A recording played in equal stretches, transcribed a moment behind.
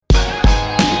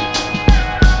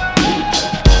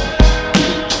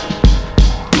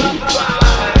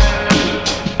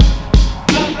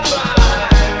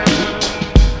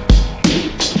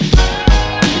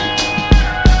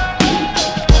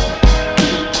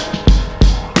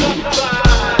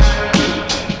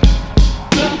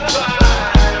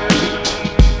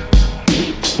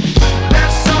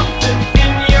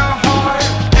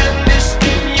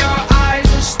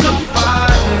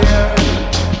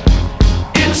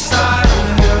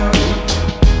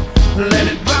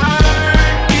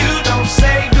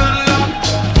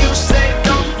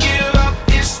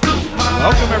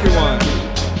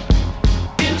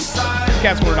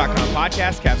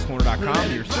podcast,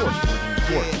 CavsCorner.com, your source for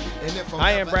sport.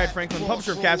 I am Brad Franklin,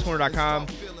 publisher of CavsCorner.com,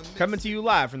 coming to you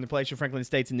live from the Palatial Franklin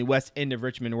Estates in the west end of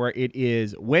Richmond, where it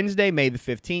is Wednesday, May the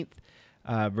 15th.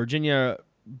 Virginia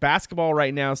basketball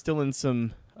right now still in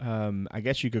some, I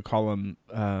guess you could call them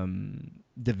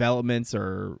developments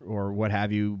or what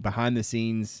have you. Behind the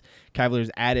scenes, Cavaliers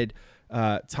added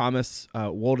Thomas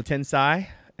Woldetensae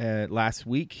last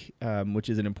week, which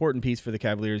is an important piece for the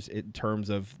Cavaliers in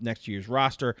terms of next year's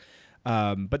roster.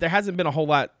 But there hasn't been a whole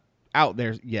lot out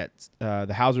there yet.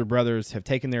 The Hauser brothers have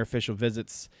taken their official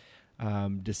visits.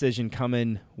 Decision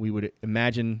coming, we would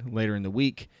imagine, later in the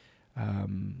week.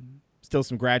 Still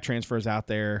some grad transfers out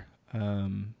there.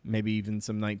 Maybe even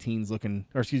some 19s looking,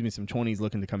 or excuse me, some 20s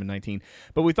looking to come in 19.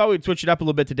 But we thought we'd switch it up a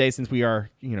little bit today since we are,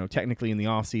 technically in the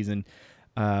off season.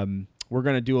 We're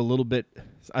going to do a little bit,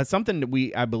 something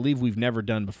that I believe we've never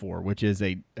done before, which is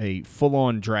a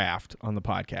full-on draft on the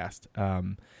podcast.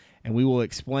 And we will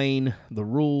explain the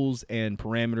rules and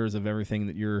parameters of everything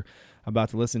that you're about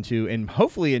to listen to and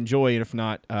hopefully enjoy. And if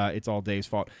not, it's all Dave's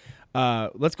fault.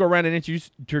 Let's go around and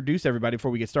introduce everybody before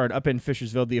we get started. Up in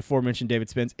Fishersville, the aforementioned David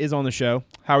Spence is on the show.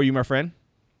 How are you, my friend?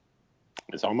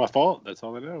 It's all my fault. That's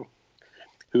all I know.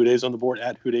 Who Dave's on the board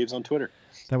at Who Dave's on Twitter.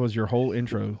 That was your whole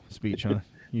intro speech, huh?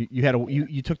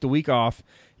 You took the week off.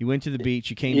 You went to the beach.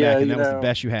 You came back, and that was the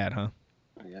best you had, huh?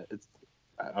 Yeah,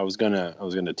 I was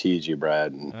gonna tease you,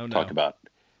 Brad, and talk about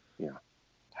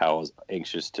how I was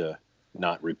anxious to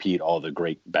not repeat all the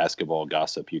great basketball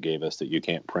gossip you gave us that you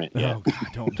can't print yet. Oh God,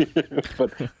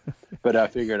 don't. but I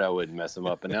figured I wouldn't mess them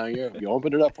up, and now you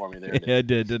opened it up for me there. Yeah, I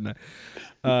did, didn't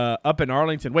I? Up in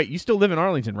Arlington. Wait, you still live in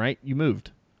Arlington, right? You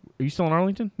moved. Are you still in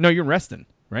Arlington? No, you're in Reston,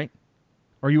 right?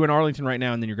 Or are you in Arlington right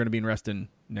now, and then you're going to be in Reston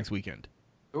next weekend?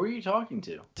 Who are you talking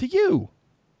to? To you.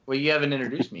 Well, you haven't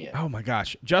introduced me yet. Oh my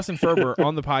gosh, Justin Ferber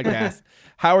on the podcast.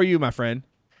 How are you, my friend?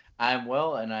 I'm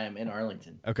well, and I am in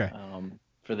Arlington. Okay.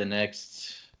 For the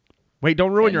next. Wait,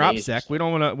 don't ruin your OPSEC. We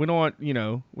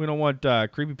don't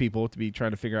want creepy people to be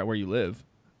trying to figure out where you live.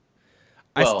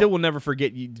 Well, I still will never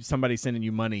forget somebody sending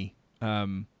you money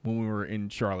when we were in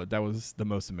Charlotte. That was the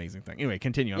most amazing thing. Anyway,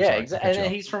 continue. I'm sorry. Exactly.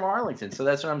 And he's from Arlington, so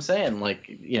that's what I'm saying.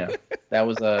 That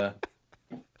was a.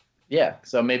 Yeah,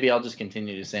 so maybe I'll just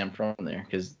continue to say I'm from there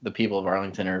because the people of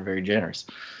Arlington are very generous.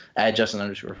 At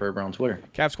Justin_Ferber on Twitter.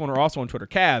 Cavs Corner also on Twitter.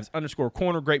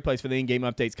 Cavs_Corner. Great place for the in-game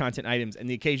updates, content items, and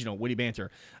the occasional witty banter.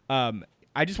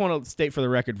 I just want to state for the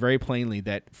record very plainly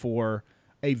that for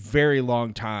a very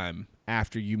long time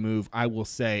after you move, I will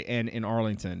say, and in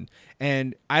Arlington,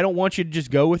 and I don't want you to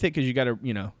just go with it because you got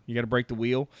to break the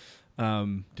wheel,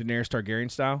 Daenerys Targaryen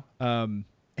style.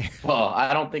 Well,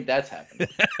 I don't think that's happening.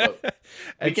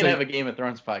 We can have a Game of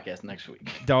Thrones podcast next week.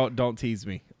 Don't tease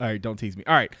me. All right, don't tease me.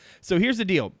 All right, so here's the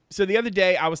deal. So the other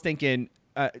day I was thinking,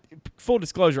 full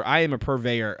disclosure, I am a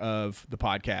purveyor of the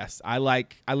podcast.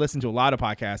 I listen to a lot of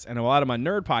podcasts, and a lot of my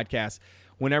nerd podcasts,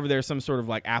 whenever there's some sort of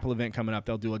like Apple event coming up,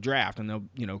 they'll do a draft, and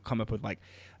they'll come up with like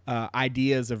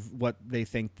ideas of what they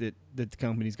think that the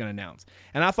company's going to announce.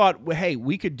 And I thought, well, hey,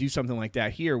 we could do something like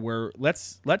that here where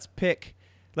let's pick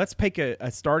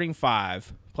a starting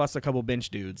five plus a couple bench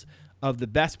dudes of the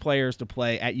best players to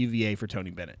play at UVA for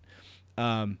Tony Bennett.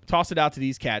 Toss it out to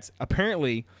these cats.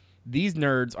 Apparently, these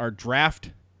nerds are draft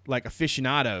like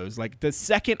aficionados. Like the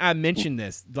second I mentioned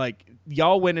this, like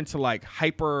y'all went into like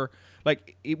hyper,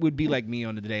 like it would be like me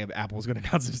on the day of Apple's going to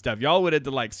announce some stuff. Y'all went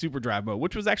into like super drive mode,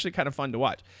 which was actually kind of fun to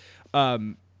watch.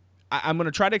 I'm going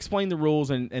to try to explain the rules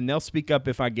and they'll speak up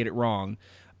if I get it wrong,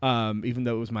 even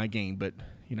though it was my game, but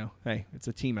hey, it's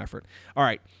a team effort. All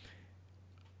right.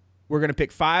 We're going to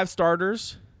pick 5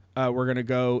 starters. We're going to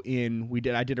go in.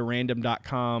 I did a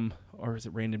random.com or is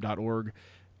it random.org?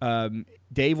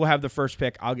 Dave will have the first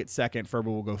pick. I'll get second. Ferber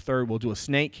will go third. We'll do a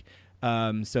snake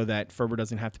so that Ferber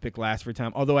doesn't have to pick last every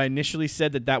time. Although I initially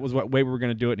said that was what way we were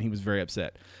going to do it, and he was very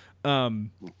upset.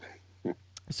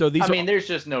 So there's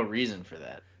just no reason for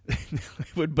that.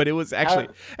 But it was actually,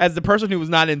 as the person who was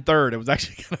not in third, it was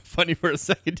actually kind of funny for a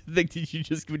second to think that you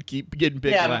just would keep getting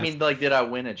picked last. Yeah, did I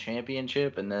win a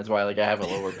championship and that's why I have a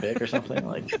lower pick or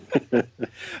something?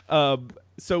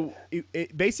 So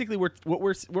basically, what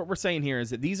we're saying here is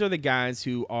that these are the guys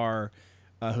who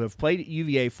have played at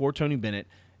UVA for Tony Bennett,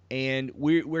 and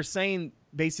we're saying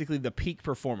basically the peak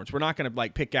performance. We're not going to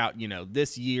like pick out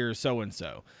this year so and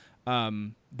so.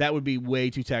 That would be way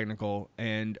too technical,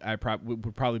 and I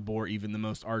would probably bore even the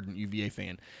most ardent UVA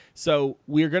fan. So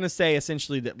we're going to say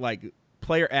essentially that like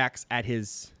player X at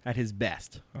his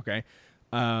best. Okay.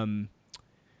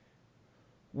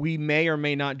 We may or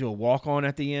may not do a walk-on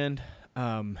at the end.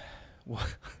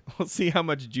 We'll see how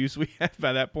much juice we have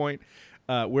by that point.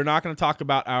 We're not going to talk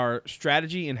about our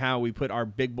strategy and how we put our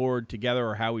big board together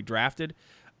or how we drafted.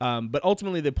 But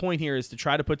ultimately, the point here is to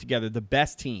try to put together the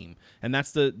best team, and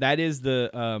that is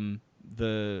the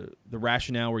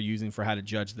rationale we're using for how to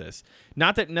judge this.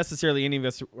 Not that necessarily any of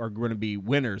us are going to be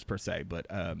winners per se, but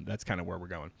that's kind of where we're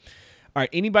going. All right,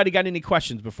 anybody got any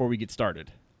questions before we get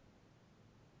started?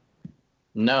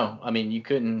 No, I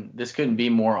mean this couldn't be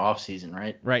more off season,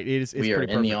 right? Right. It's we are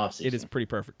pretty in perfect. the off season. It is pretty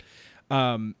perfect.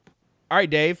 All right,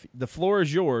 Dave, the floor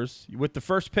is yours with the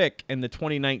first pick in the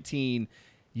 2019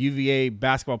 UVA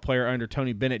basketball player under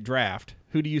Tony Bennett draft.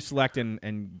 Who do you select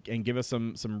and give us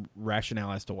some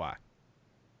rationale as to why?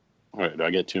 All right, do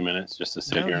I get 2 minutes just to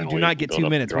sit here and you do wait not get 2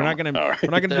 minutes. We're not gonna right.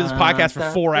 do this podcast for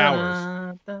 4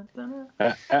 hours.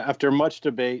 After much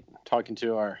debate, talking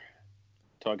to our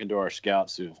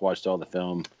scouts who've watched all the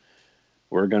film,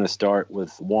 we're going to start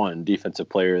with one defensive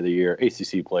player of the year,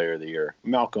 ACC player of the year,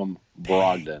 Malcolm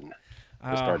Brogdon,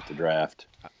 to start the draft.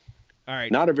 All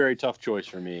right. Not a very tough choice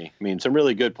for me. I mean, some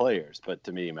really good players, but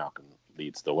to me, Malcolm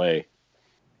leads the way.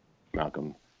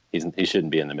 Malcolm, he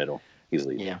shouldn't be in the middle. He's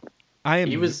leading. Yeah,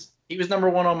 he was number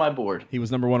one on my board. He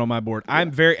was number one on my board. Yeah.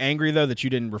 I'm very angry though that you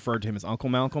didn't refer to him as Uncle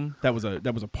Malcolm. That was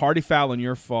a party foul in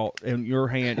your fault in your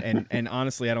hand, and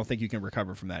honestly, I don't think you can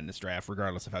recover from that in this draft,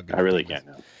 regardless of how good. I really can't.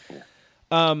 Yeah.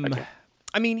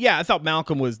 I mean, yeah, I thought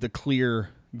Malcolm was the clear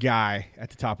guy at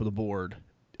the top of the board.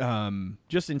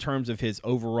 Just in terms of his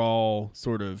overall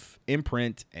sort of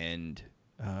imprint and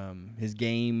his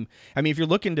game. I mean, if you're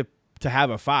looking to have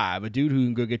a 5, a dude who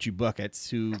can go get you buckets,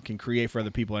 who can create for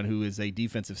other people, and who is a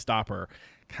defensive stopper,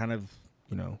 kind of,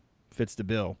 fits the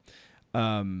bill.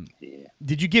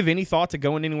 Did you give any thought to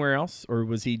going anywhere else, or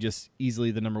was he just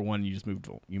easily the number one and you just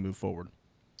moved forward?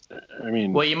 I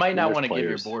mean, well, you might not want to give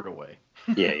your board away.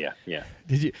 Yeah.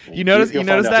 Did you notice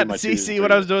that? See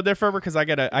what I was doing there, Ferber? Because I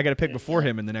gotta pick before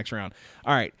him in the next round.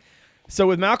 All right. So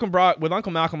with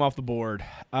Uncle Malcolm off the board,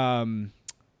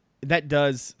 that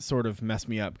does sort of mess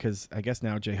me up because I guess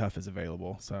now Jay Huff is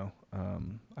available, so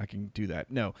I can do that.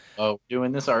 No. Oh,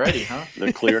 doing this already, huh?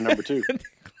 The clear number 2.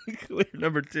 Clear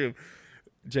number 2.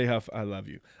 Jay Huff, I love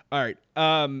you. All right.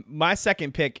 My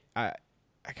second pick. I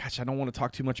don't want to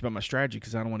talk too much about my strategy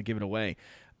because I don't want to give it away.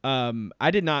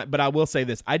 I did not, but I will say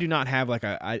this: I do not have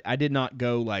I did not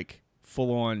go like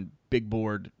full on big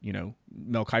board,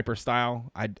 Mel Kiper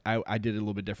style. I did it a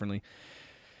little bit differently.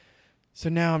 So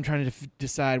now I'm trying to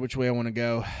decide which way I want to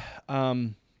go.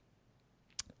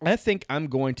 I think I'm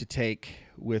going to take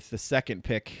with the second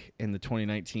pick in the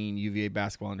 2019 UVA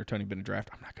basketball under Tony Bennett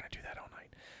draft. I'm not going to do that all night.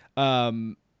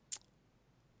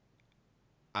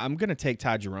 I'm going to take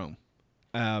Ty Jerome.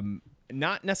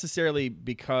 Not necessarily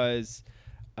because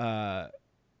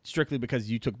strictly because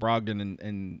you took Brogdon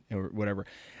and or whatever.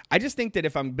 I just think that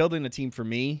if I'm building a team for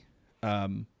me,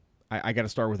 I got to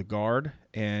start with a guard,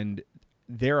 and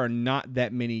there are not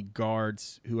that many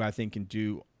guards who I think can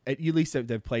do, at least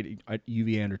they've played at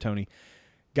UVA under Tony,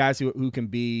 guys who can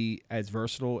be as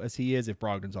versatile as he is if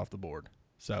Brogdon's off the board.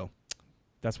 So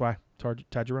that's why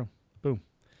Ty Jerome. Boom.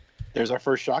 There's our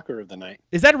first shocker of the night.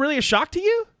 Is that really a shock to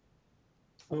you?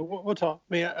 We'll talk.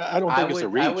 I mean, I don't think it's a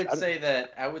reach. I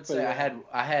would say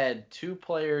I had 2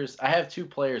 players. I have 2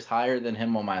 players higher than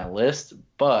him on my list,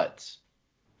 but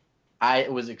I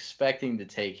was expecting to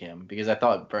take him because I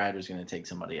thought Brad was going to take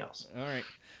somebody else. All right.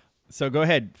 So go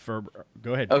ahead.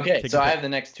 Okay, so I have the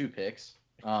next 2 picks.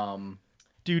 Do.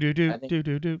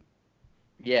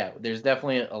 Yeah, there's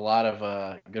definitely a lot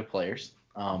of good players.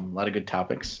 A lot of good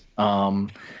topics. I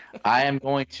am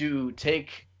going to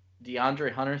take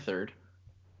DeAndre Hunter third.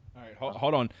 All right,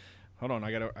 hold on.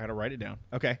 I gotta write it down.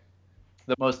 Okay.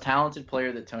 The most talented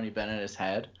player that Tony Bennett has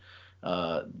had,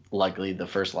 likely the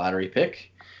first lottery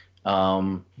pick.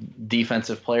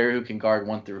 Defensive player who can guard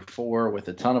 1 through 4 with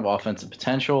a ton of offensive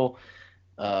potential.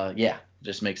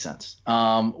 Just makes sense.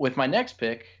 With my next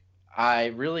pick, I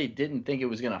really didn't think it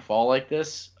was going to fall like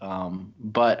this,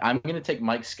 but I'm going to take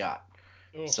Mike Scott.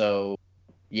 Oh. So,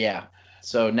 yeah.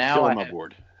 So now on my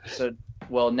board.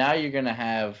 Now you're going to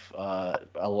have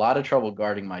a lot of trouble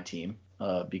guarding my team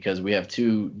because we have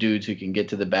 2 dudes who can get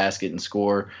to the basket and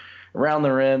score around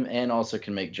the rim and also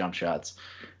can make jump shots.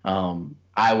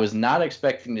 I was not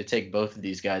expecting to take both of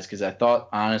these guys because I thought,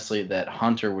 honestly, that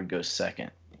Hunter would go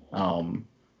second.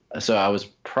 So I was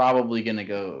probably going to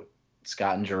go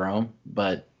Scott and Jerome,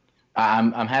 but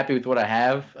I'm happy with what I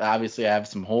have. Obviously, I have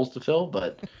some holes to fill,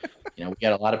 but we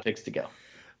got a lot of picks to go.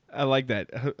 I like that.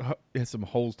 Has some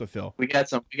holes to fill. We got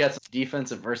some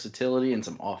defensive versatility and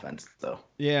some offense, though.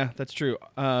 Yeah, that's true.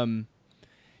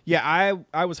 I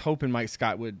was hoping Mike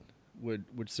Scott would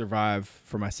survive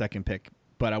for my second pick,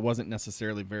 but I wasn't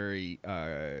necessarily very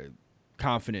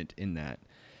confident in that.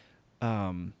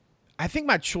 I think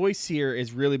my choice here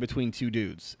is really between two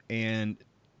dudes, and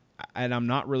I'm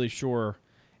not really sure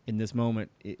in this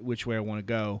moment which way I want to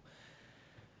go.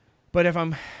 But if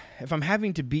I'm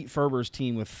having to beat Ferber's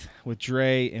team with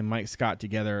Dre and Mike Scott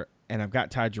together, and I've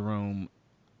got Ty Jerome,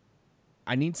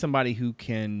 I need somebody who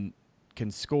can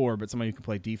score, but somebody who can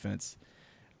play defense.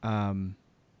 I'm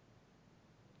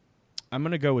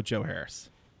going to go with Joe Harris.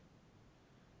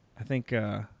 I think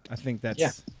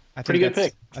that's pretty good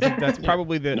pick. I think that's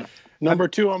probably the number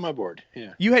 2 on my board.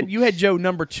 Yeah. You had Joe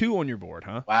number 2 on your board,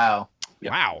 huh? Wow.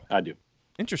 Yep, wow. I do.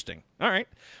 Interesting. All right.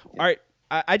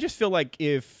 I just feel like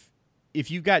if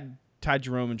you've got Ty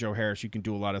Jerome and Joe Harris, you can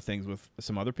do a lot of things with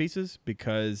some other pieces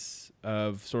because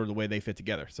of sort of the way they fit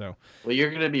together. So, well, you're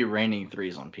going to be raining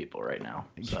threes on people right now.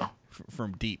 So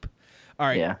from deep. All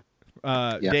right.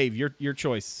 Yeah. Dave, your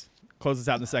choice. Close us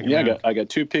out in the second round. Yeah, I got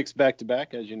 2 picks back to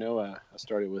back. As you know, I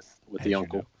started with the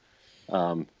uncle.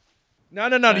 No.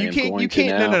 You can't.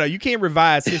 You can't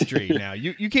revise history now.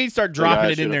 You can't start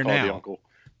dropping it in there now. The uncle.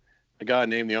 The guy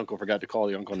named the uncle forgot to call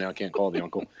the uncle. Now I can't call the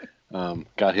uncle.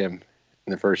 Got him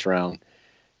in the first round.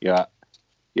 Yeah,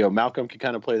 Malcolm can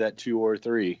kind of play that 2 or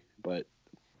 3, but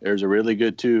there's a really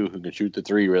good 2 who can shoot the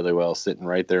 3 really well, sitting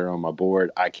right there on my board.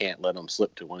 I can't let him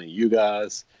slip to one of you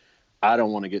guys. I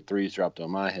don't want to get 3s dropped on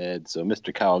my head, so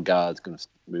Mr. Kyle God's going to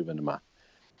move into my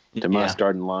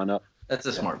starting lineup. That's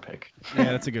a smart pick. Yeah,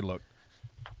 that's a good look.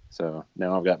 So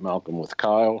now I've got Malcolm with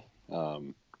Kyle. Be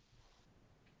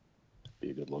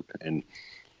a good look. And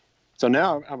so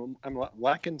now I'm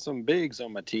lacking some bigs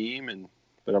on my team,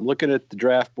 but I'm looking at the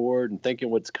draft board and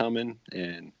thinking what's coming.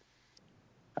 And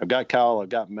I've got Kyle, I've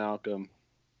got Malcolm.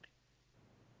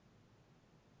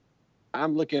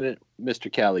 I'm looking at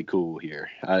Mr. Cali Cool here.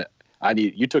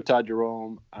 You took Todd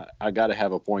Jerome. I got to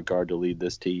have a point guard to lead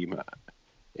this team.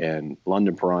 And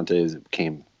London Parantes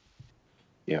became,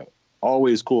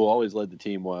 always cool, always led the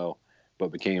team well,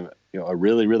 but became, a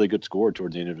really, really good scorer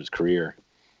towards the end of his career.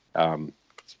 I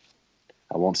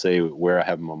won't say where I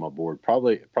have him on my board.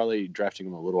 Probably drafting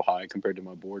him a little high compared to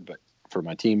my board, but for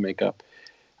my team makeup,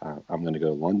 I'm going to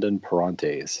go London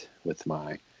Parantes with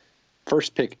my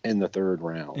first pick in the 3rd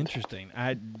round. Interesting.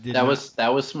 That was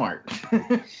smart.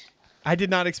 I did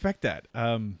not expect that.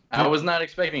 I was not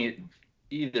expecting it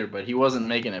either, but he wasn't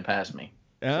making it past me.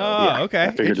 Okay.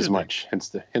 I figured as much. Hence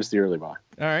the early buy.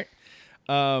 All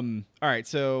right.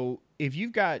 So if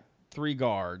you've got 3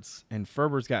 guards and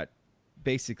Ferber's got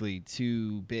basically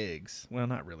 2 bigs, well,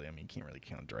 not really. I mean, you can't really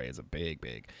count Dre as a big.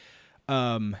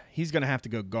 He's going to have to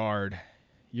go guard.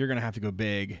 You're going to have to go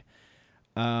big.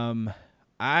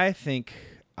 I think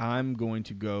I'm going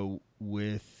to go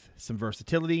with some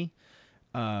versatility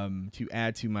to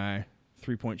add to my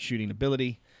 3-point shooting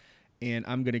ability. And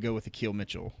I'm going to go with Akil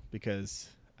Mitchell because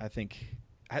I think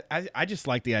I just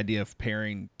like the idea of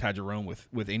pairing Ty Jerome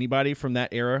with anybody from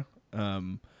that era,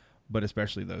 but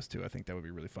especially those 2. I think that would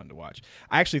be really fun to watch.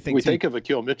 I actually think we think of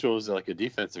Akil Mitchell as like a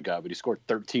defensive guy, but he scored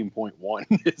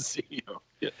 13.1 this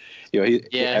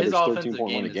his offensive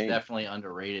game is definitely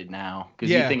underrated now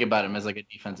because you think about him as like a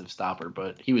defensive stopper,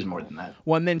 but he was more than that.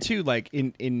 Well, and then too, like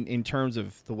in terms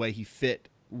of the way he fit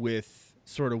with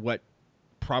sort of what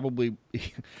probably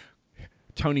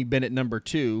Tony Bennett number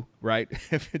 2, right?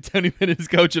 If Tony Bennett is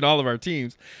coaching all of our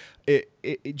teams, it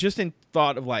just in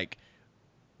thought of like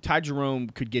Ty Jerome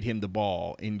could get him the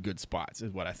ball in good spots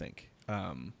is what I think.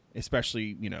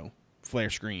 Especially, flare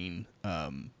screen,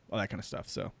 all that kind of stuff.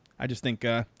 So I just think,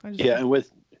 and with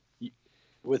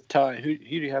Ty, who do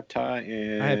you have? Ty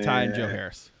and I have Ty and Joe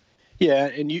Harris. Yeah,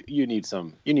 and you need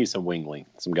some wing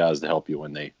length, some guys to help you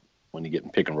when you get in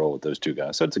pick and roll with those 2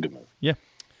 guys. So it's a good move. Yeah.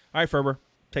 All right, Ferber.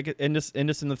 Take it. End us in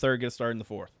the 3rd. Get started in the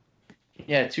 4th.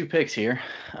 Yeah, 2 picks here.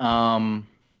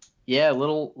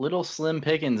 Little slim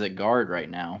pickings at guard right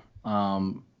now.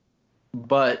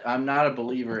 But I'm not a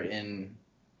believer in.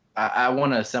 I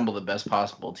want to assemble the best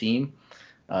possible team.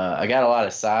 I got a lot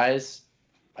of size.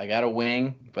 I got a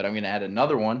wing, but I'm going to add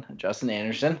another one, Justin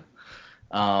Anderson.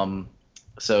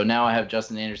 So now I have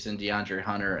Justin Anderson, DeAndre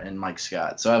Hunter, and Mike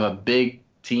Scott. So I have a big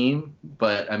team,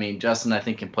 but I mean Justin I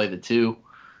think can play the 2.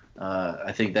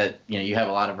 I think that you have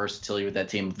a lot of versatility with that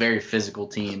team, very physical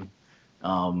team.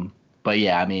 But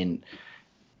yeah, I mean,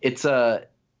 it's the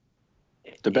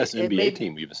best NBA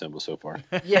team we've assembled so far.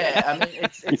 Yeah, I mean,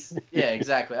 it's yeah,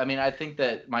 exactly. I mean, I think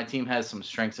that my team has some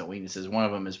strengths and weaknesses. One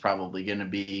of them is probably going to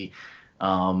be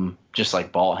just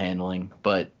like ball handling.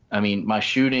 But I mean, my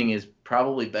shooting is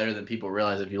probably better than people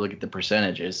realize if you look at the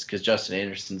percentages. Because Justin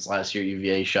Anderson's last year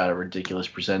UVA shot a ridiculous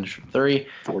percentage from 3,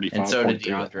 and so did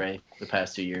DeAndre the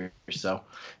past 2 years. So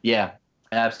yeah,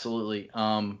 absolutely.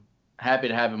 happy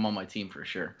to have him on my team for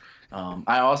sure.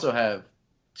 I also have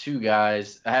two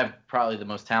guys. I have probably the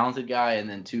most talented guy, and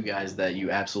then two guys that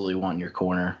you absolutely want in your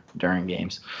corner during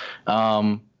games.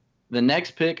 The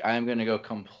next pick, I'm going to go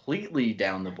completely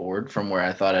down the board from where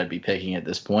I thought I'd be picking at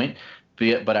this point.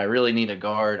 But I really need a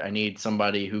guard. I need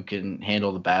somebody who can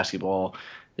handle the basketball.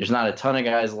 There's not a ton of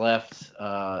guys left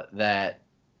that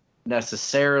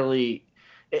necessarily.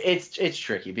 It's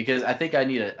tricky because I think I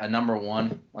need a number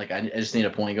one. Like I just need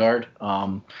a point guard.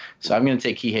 So I'm going to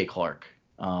take Kihei Clark.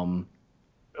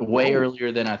 Way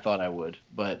earlier than I thought I would,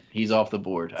 but he's off the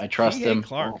board. I trust him.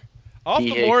 Clark. Off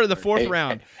the board of the fourth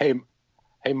round.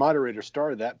 Hey, moderator,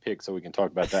 start that pick so we can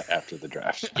talk about that after the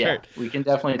draft. Yeah, we can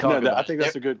definitely talk about it. I think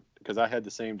that's a good, because I had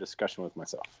the same discussion with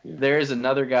myself. Yeah. There is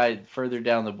another guy further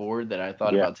down the board that I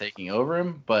thought about taking over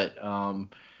him, but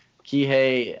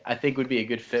Kihei, I think, would be a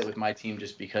good fit with my team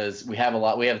just because we have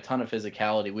a ton of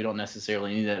physicality. We don't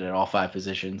necessarily need that at all five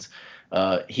positions.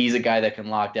 He's a guy that can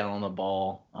lock down on the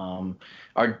ball.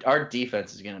 Our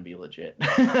defense is going to be legit,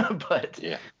 but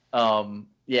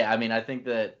I mean, I think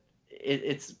that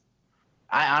it's.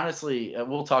 I honestly,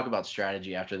 we'll talk about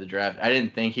strategy after the draft. I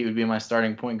didn't think he would be my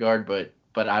starting point guard, but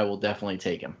I will definitely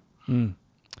take him.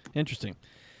 Interesting.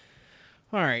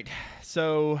 All right,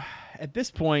 so at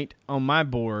this point on my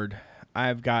board,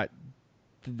 I've got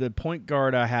the point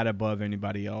guard I had above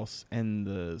anybody else, and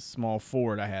the small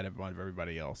forward I had above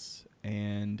everybody else,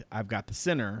 and I've got the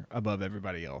center above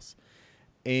everybody else,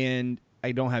 and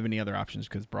I don't have any other options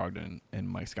because Brogdon and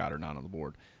Mike Scott are not on the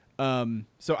board.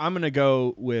 So I'm gonna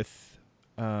go with.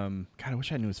 God, I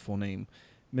wish I knew his full name,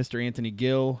 Mr. Anthony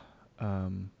Gill,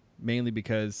 mainly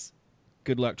because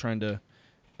good luck trying to,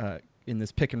 in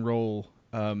this pick and roll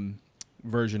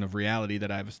version of reality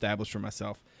that I've established for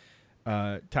myself,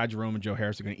 Ty Jerome and Joe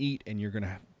Harris are going to eat, and you're going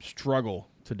to struggle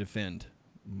to defend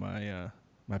my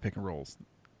my pick and rolls.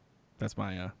 That's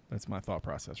my thought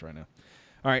process right now.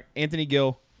 All right, Anthony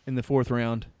Gill in the fourth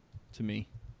round to me.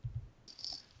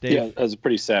 Dave? Yeah, that was a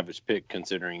pretty savage pick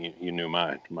considering you knew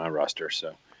my roster.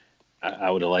 So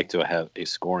I would have liked to have a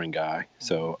scoring guy.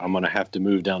 So I'm going to have to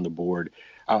move down the board.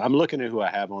 I'm looking at who I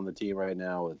have on the team right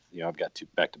now. With I've got two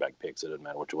back-to-back picks. It doesn't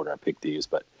matter which order I pick these.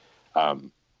 But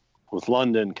with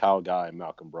London, Kyle Guy, and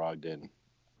Malcolm Brogdon,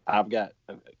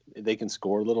 they can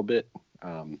score a little bit.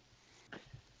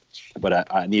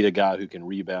 But I need a guy who can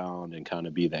rebound and kind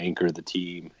of be the anchor of the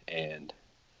team. And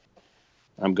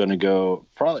I'm going to go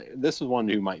probably – this is one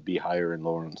who might be higher and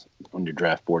lower on your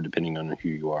draft board depending on who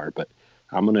you are. But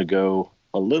I'm going to go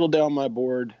a little down my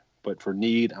board. But for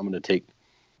need, I'm going to take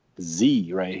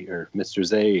Z right here, Mr.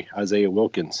 Z, Isaiah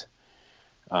Wilkins.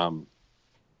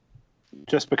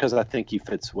 Just because I think he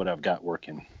fits what I've got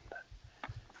working.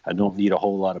 I don't need a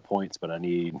whole lot of points, but I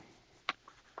need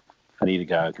a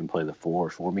guy who can play the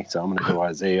four for me. So I'm going to go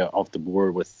Isaiah off the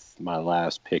board with my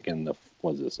last pick in the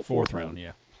fourth round.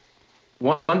 Yeah.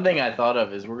 One thing I thought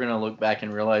of is we're going to look back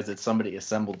and realize that somebody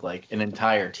assembled like an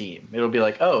entire team. It'll be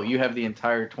like, oh, you have the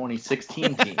entire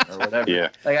 2016 team or whatever. Yeah.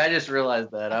 Like I just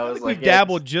realized that. I was like, we've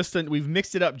dabbled we've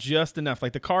mixed it up just enough.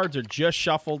 Like the cards are just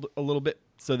shuffled a little bit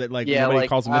so that nobody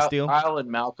calls them a steal. Kyle and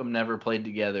Malcolm never played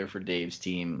together for Dave's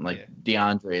team. Like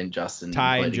DeAndre and Justin.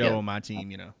 Ty and Joe together. on my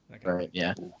team, Right.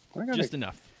 Yeah. Just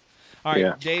enough. All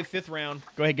right, Dave, fifth round.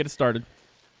 Go ahead, get it started.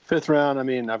 Fifth round. I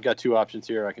mean, I've got two options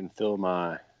here. I can fill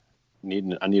my. I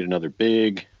need another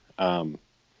big. Sorry,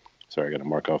 I got to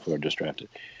mark off what I just drafted.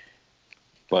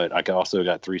 But I also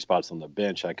got 3 spots on the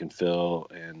bench I can fill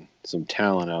and some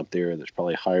talent out there that's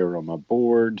probably higher on my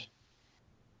board.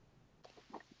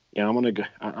 Yeah,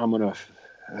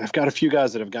 I've got a few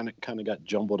guys that have kind of got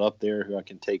jumbled up there who I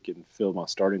can take and fill my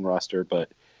starting roster.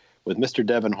 But with Mr.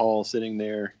 Devin Hall sitting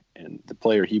there and the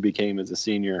player he became as a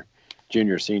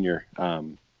junior,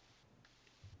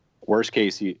 worst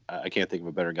case, I can't think of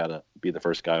a better guy to be the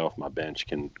first guy off my bench,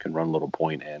 can run a little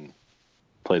point and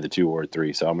play the 2 or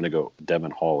 3. So I'm going to go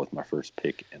Devin Hall with my first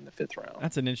pick in the 5th round.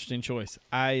 That's an interesting choice.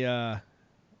 I'm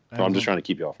just trying to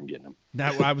keep y'all from getting him.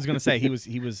 I was going to say he was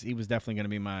definitely going to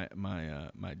be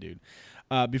my dude.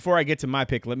 Before I get to my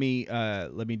pick, let me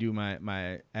do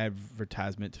my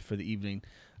advertisement for the evening,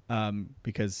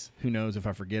 because who knows, if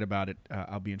I forget about it,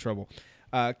 I'll be in trouble.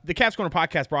 The Caps Corner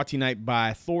podcast brought to you tonight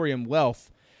by Thorium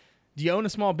Wealth. Do you own a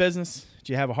small business?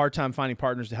 Do you have a hard time finding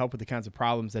partners to help with the kinds of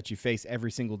problems that you face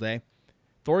every single day?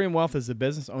 Thorium Wealth is the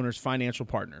business owner's financial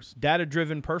partners.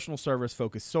 Data-driven personal service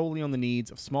focused solely on the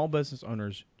needs of small business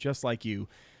owners just like you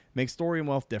makes Thorium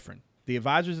Wealth different. The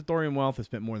advisors at Thorium Wealth have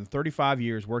spent more than 35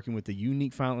 years working with the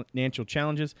unique financial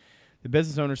challenges the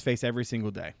business owners face every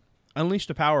single day. Unleash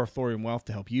the power of Thorium Wealth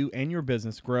to help you and your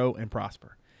business grow and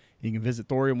prosper. You can visit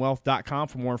thoriumwealth.com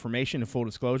for more information and full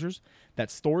disclosures.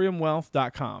 That's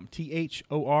thoriumwealth.com,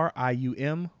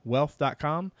 THORIUM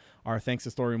wealth.com. Our thanks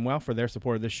to Thorium Wealth for their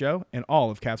support of this show and all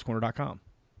of CavsCorner.com.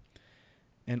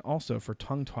 And also for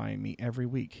tongue-tying me every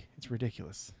week. It's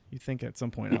ridiculous. You'd think at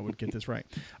some point I would get this right.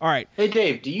 All right. Hey,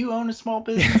 Dave, do you own a small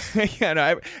business? Yeah,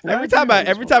 no, every time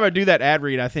I do that ad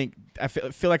read, I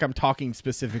feel like I'm talking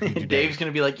specifically to Dave. Dave's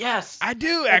going to be like, yes. I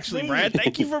do, actually, Brad.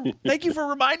 Thank you for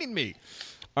reminding me.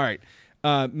 All right.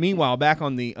 Meanwhile, back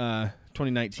on the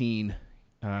 2019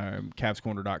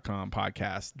 CavsCorner.com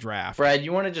podcast draft. Brad,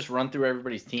 you want to just run through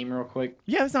everybody's team real quick?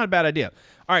 Yeah, that's not a bad idea.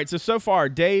 All right, so far,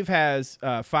 Dave has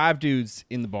 5 dudes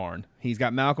in the barn. He's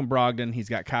got Malcolm Brogdon, he's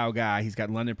got Kyle Guy, he's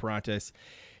got London Perrantes,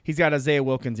 he's got Isaiah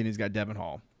Wilkins, and he's got Devin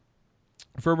Hall.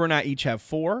 Ferber and I each have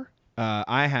 4.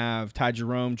 I have Ty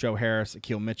Jerome, Joe Harris,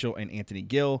 Akil Mitchell, and Anthony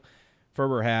Gill.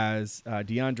 Ferber has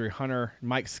DeAndre Hunter,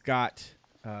 Mike Scott,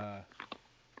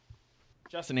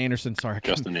 Justin Anderson, sorry. I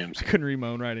couldn't read my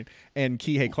own writing. And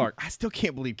Kihei Clark. I still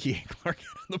can't believe Kihei Clark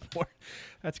on the board.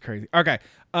 That's crazy. Okay.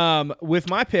 With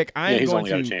my pick, I'm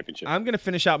going to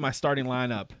finish out my starting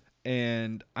lineup,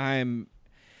 and I'm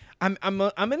in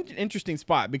an interesting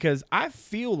spot because I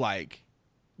feel like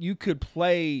you could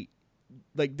play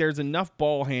like there's enough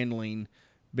ball handling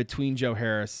between Joe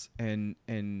Harris and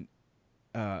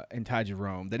Ty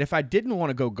Jerome that if I didn't want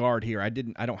to go guard here, I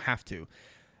don't have to.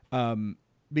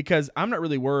 Because I'm not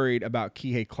really worried about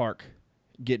Kihei Clark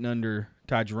getting under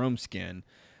Ty Jerome's skin,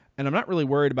 and I'm not really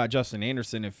worried about Justin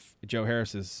Anderson if Joe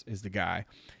Harris is the guy.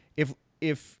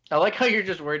 If I like how you're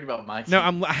just worried about my team.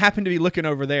 No, I happen to be looking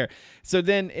over there. So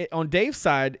then on Dave's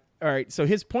side, all right. So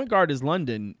his point guard is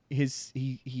London.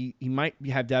 He might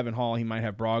have Devin Hall. He might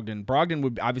have Brogdon. Brogdon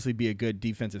would obviously be a good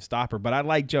defensive stopper, but I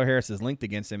like Joe Harris's length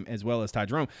against him as well as Ty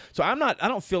Jerome. So I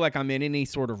don't feel like I'm in any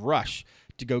sort of rush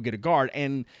to go get a guard.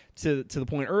 And to the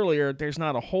point earlier, there's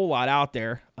not a whole lot out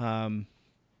there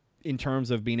in terms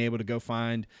of being able to go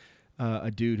find a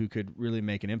dude who could really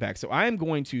make an impact. So I am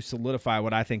going to solidify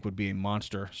what I think would be a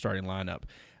monster starting lineup.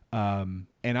 And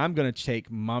I'm going to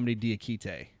take Mamadi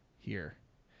Diakite here.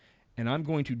 And I'm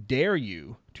going to dare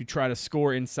you to try to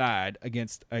score inside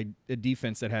against a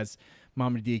defense that has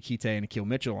Mamadi Diakite and Akil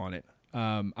Mitchell on it.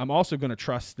 I'm also going to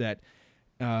trust that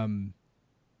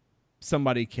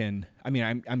somebody can. I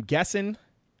mean, I'm guessing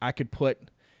I could put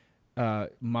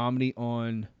Mamadi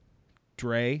on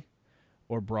Dre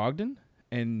or Brogdon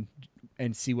and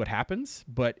see what happens.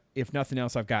 But if nothing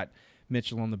else, I've got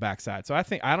Mitchell on the backside. So I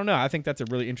don't know. I think that's a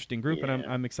really interesting group, and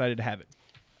I'm excited to have it.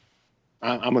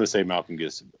 I'm going to say Malcolm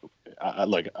gets. I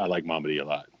like Mamadi a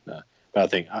lot, but I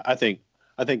think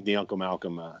the Uncle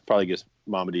Malcolm probably gets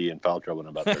Mamadi in foul trouble in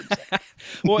about 30 seconds.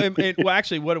 Well,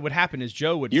 actually, what would happen is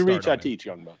Joe would. I teach,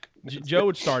 young buck. Joe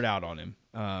would start out on him.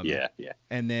 Yeah.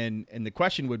 And the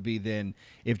question would be then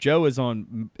if Joe is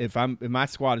on, if my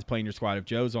squad is playing your squad, if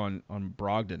Joe's on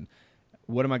Brogdon,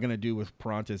 what am I going to do with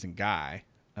Perrantes and Guy?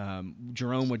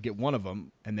 Jerome would get one of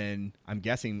them, and then I'm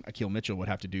guessing Akil Mitchell would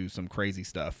have to do some crazy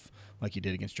stuff like he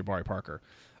did against Jabari Parker.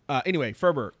 Anyway,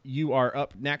 Ferber, you are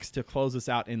up next to close us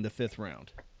out in the 5th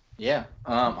round. Yeah,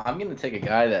 I'm going to take a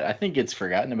guy that I think gets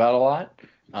forgotten about a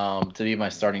lot to be my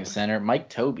starting center, Mike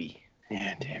Tobey.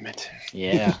 Yeah, damn it.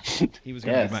 Yeah. He was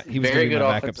going to be my very good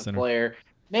backup offensive center. Player.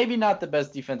 Maybe not the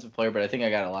best defensive player, but I think I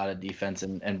got a lot of defense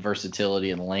and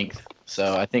versatility and length.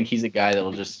 So I think he's a guy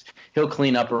that'll he'll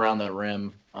clean up around the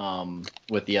rim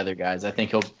with the other guys. I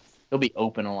think he'll be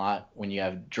open a lot when you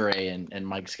have Dre and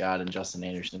Mike Scott and Justin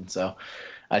Anderson. So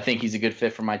I think he's a good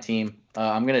fit for my team.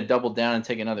 I'm going to double down and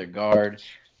take another guard.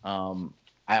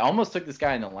 I almost took this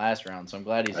guy in the last round, so I'm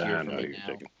glad he's here for me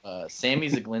now. Sammy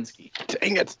Zaglinski.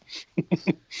 Dang it.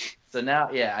 So now,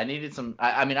 I needed some.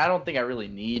 I mean, I don't think I really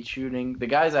need shooting. The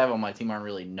guys I have on my team aren't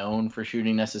really known for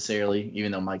shooting necessarily,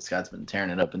 even though Mike Scott's been tearing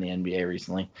it up in the NBA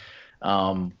recently.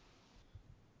 Sammy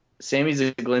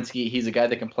Zaglinski, he's a guy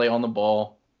that can play on the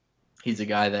ball. He's a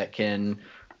guy that can,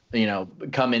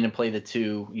 come in and play the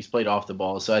 2. He's played off the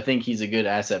ball. So I think he's a good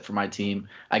asset for my team.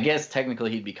 I guess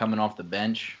technically he'd be coming off the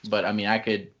bench, but I mean,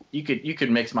 you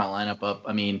could mix my lineup up.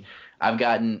 I mean, I've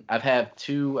had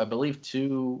two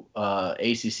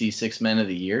ACC 6 Men of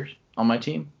the Year on my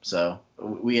team. So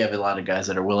we have a lot of guys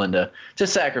that are willing to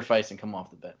sacrifice and come off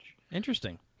the bench.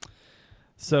 Interesting.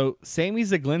 So Sammy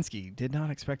Zaglinski, did not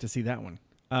expect to see that one.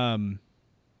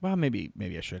 Well, maybe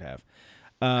I should have.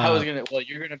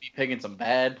 You're gonna be picking some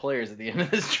bad players at the end of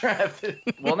this draft.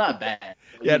 Well, not bad.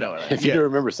 Yeah, if you do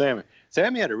remember Sammy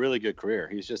had a really good career.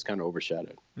 He's just kind of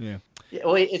overshadowed. Yeah.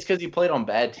 Well, it's because he played on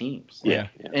bad teams. Yeah.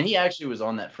 And he actually was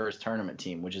on that first tournament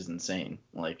team, which is insane.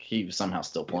 Like he was somehow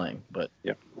still playing, but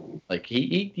like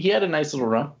he had a nice little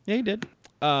run. Yeah, he did.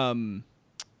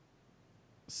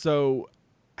 So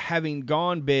having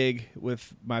gone big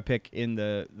with my pick in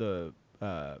the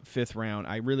 5th round,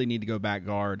 I really need to go back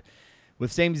guard.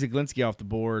 With Sammy Zaglinski off the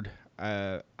board,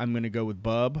 I'm going to go with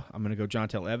Bub. I'm going to go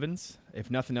Jontel Evans. If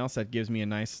nothing else, that gives me a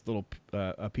nice little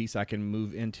a piece I can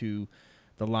move into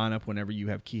the lineup whenever you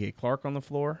have Kihei Clark on the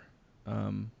floor,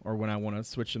 or when I want to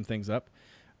switch some things up.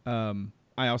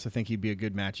 I also think he'd be a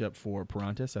good matchup for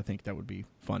Perantis. I think that would be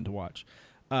fun to watch.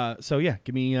 So, yeah,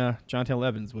 give me Jontel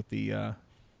Evans with the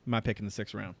my pick in the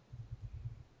 6th round.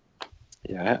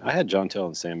 Yeah, I had Jontel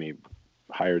and Sammy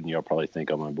higher than y'all probably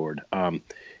think on my board.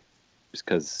 Just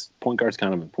because point guard's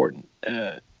kind of important.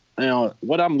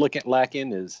 What I'm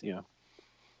lacking is,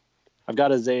 I've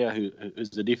got Isaiah who's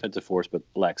the defensive force but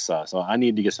lacks size. So I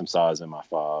need to get some size in my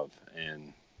 5.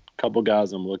 And a couple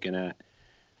guys I'm looking at.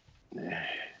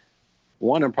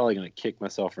 One I'm probably going to kick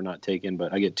myself for not taking,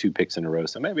 but I get 2 picks in a row,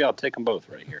 so maybe I'll take them both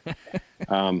right here.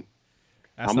 I'm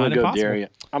going to go Darian.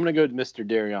 I'm going to go to Mr.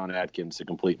 Darion Atkins to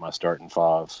complete my starting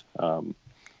 5. I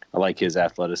like his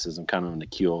athleticism, kind of an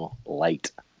Akil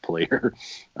light player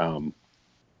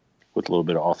with a little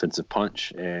bit of offensive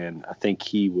punch, and I think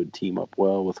he would team up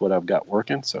well with what I've got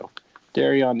working. So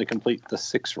Darion to complete the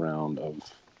 6th round of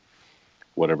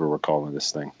whatever we're calling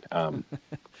this thing. I'll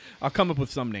come up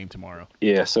with some name tomorrow.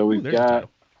 Yeah, so we've got.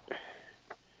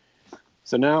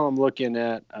 So now I'm looking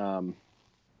at. I've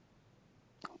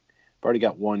already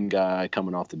got one guy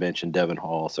coming off the bench in Devin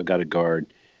Hall, so I got a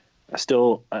guard. I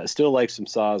still like some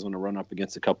size when I run up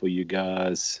against a couple of you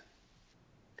guys.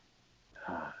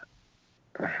 I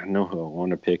know who I want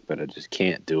to pick, but I just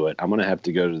can't do it. I'm gonna have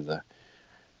to go to the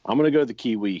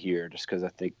Kiwi here, just because I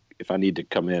think if I need to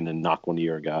come in and knock one of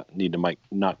your guys,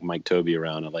 knock Mike Toby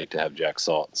around, I'd like to have Jack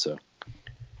Salt. So,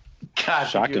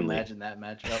 gosh, could you imagine that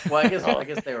matchup? Well, I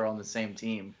guess they were on the same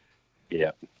team.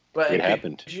 Yeah, but it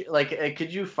happened.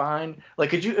 Could you find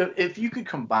if you could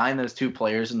combine those 2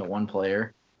 players into one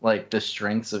player, like the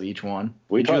strengths of each one?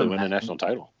 We'd probably win a national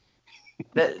title.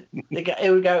 It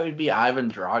would be Ivan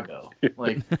Drago.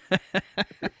 Like,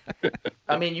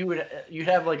 I mean, you'd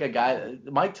have like a guy.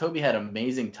 Mike Toby had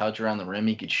amazing touch around the rim.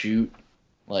 He could shoot.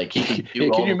 Like, he could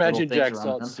do all can you the imagine little Jack things Salt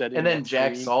around him. setting And then that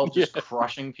Jack screen? Salt just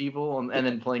crushing people and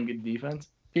then playing good defense.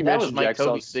 That was Mike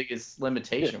Toby's biggest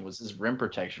limitation was his rim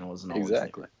protection wasn't always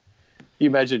exactly. You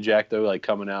imagine Jack though, like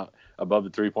coming out above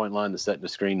the 3-point line to setting the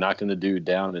screen, knocking the dude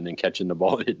down, and then catching the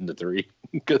ball and hitting the 3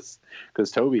 because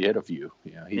Toby hit a few.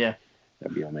 Yeah.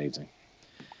 That'd be amazing.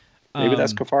 Maybe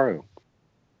that's Cafaro.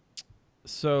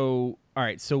 So, all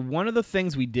right. So one of the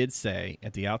things we did say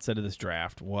at the outset of this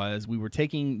draft was we were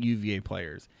taking UVA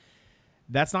players.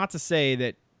 That's not to say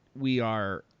that we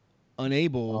are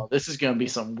unable. Oh, this is going to be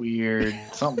something weird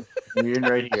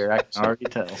right here. I can already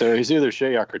tell. So he's either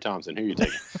Shayok or Thompson. Who are you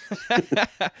taking?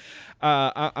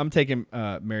 I'm taking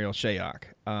Mariel Shayok.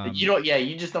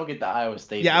 You just don't get the Iowa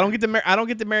State. Yeah, I don't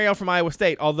get the Mariel from Iowa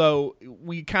State. Although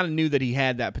we kind of knew that he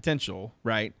had that potential,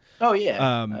 right? Oh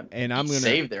yeah. And I'm gonna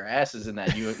save their asses in that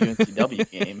UNCW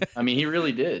game. I mean, he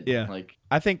really did. Yeah. Like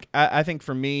I think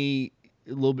for me,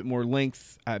 a little bit more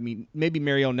length. I mean, maybe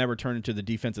Mariel never turned into the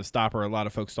defensive stopper a lot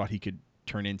of folks thought he could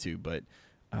turn into, but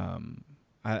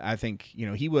I think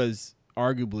he was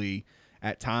arguably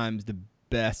at times the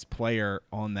best player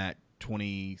on that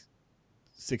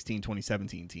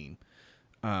 2016-2017 team.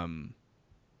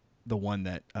 The one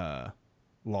that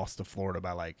lost to Florida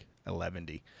by like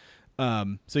 11.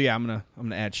 So yeah, I'm gonna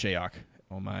add Shayok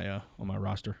on my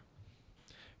roster.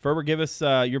 Ferber, give us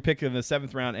your pick in the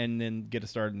 7th round, and then get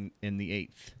us started in the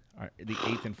 8th, the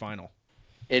 8th and final.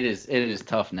 It is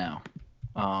tough now.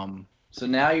 So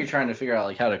now you're trying to figure out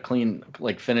like how to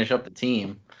finish up the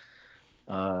team.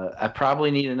 I probably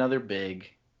need another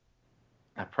big.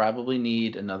 I probably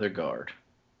need another guard.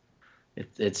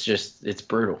 It's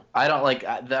brutal.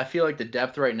 I feel like the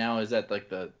depth right now is at like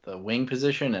the wing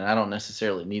position, and I don't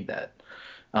necessarily need that.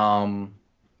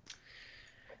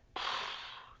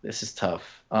 This is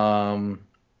tough. Man,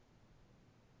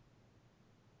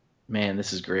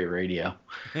 this is great radio.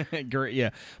 Great,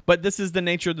 yeah. But this is the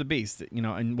nature of the beast,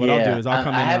 And what I'll do is I'll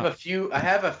come in. I have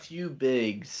a few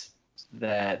bigs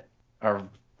that are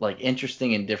like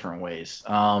interesting in different ways.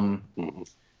 I'm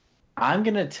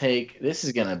gonna take. This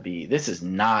is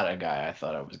not a guy I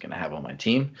thought I was gonna have on my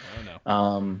team. Oh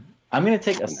no. I'm gonna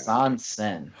take Asan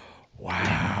Sen.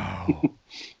 Wow.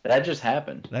 That just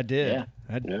happened. That did. Yeah.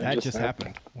 That just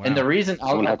happened. Wow. And the reason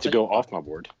I'm gonna have to go off my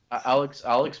board. I'll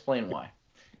explain why.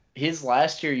 His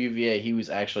last year UVA, he was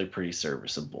actually pretty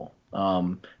serviceable.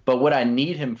 But what I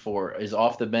need him for is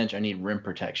off the bench. I need rim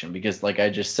protection because, like I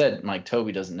just said, Mike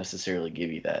Toby doesn't necessarily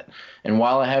give you that. And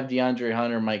while I have DeAndre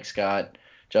Hunter, Mike Scott,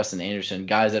 Justin Anderson,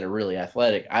 guys that are really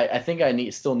athletic. I think I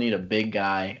still need a big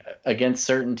guy against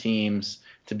certain teams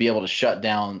to be able to shut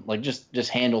down, like just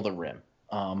handle the rim.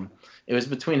 It was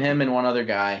between him and one other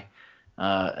guy.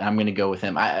 I'm going to go with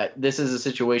him. This is a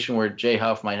situation where Jay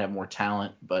Huff might have more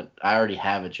talent, but I already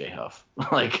have a Jay Huff.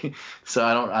 So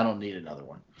I don't need another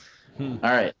one.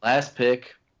 All right, last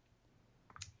pick.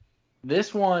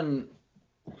 This one,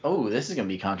 this is going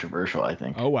to be controversial, I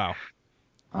think. Oh, wow.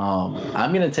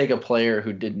 I'm going to take a player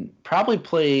who probably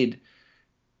played,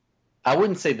 I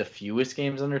wouldn't say the fewest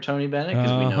games under Tony Bennett,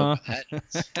 because we know that.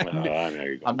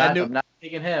 I'm not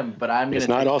taking him, but It's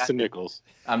not Austin Nichols.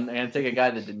 I'm going to take a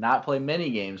guy that did not play many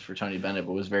games for Tony Bennett,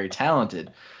 but was very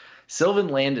talented. Sylvan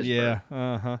Landesberg.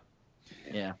 Yeah.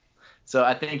 Yeah. So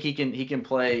I think he can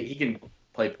play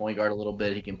point guard a little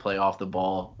bit. He can play off the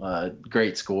ball.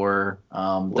 Great scorer.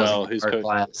 His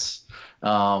class.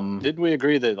 Didn't we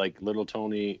agree that like little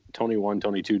Tony 1,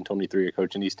 Tony 2, and Tony 3 are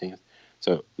coaching these teams?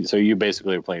 So you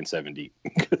basically are playing 7 deep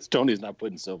because Tony's not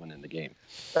putting Sylvan in the game.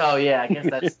 Oh yeah, I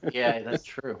guess that's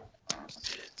true.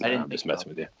 I'm just messing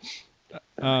with you.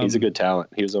 He's a good talent.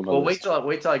 He was on my list.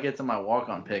 Wait till I get to my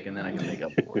walk-on pick, and then I can make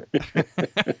up for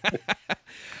it.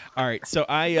 All right, so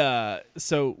at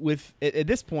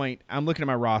this point, I'm looking at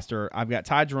my roster. I've got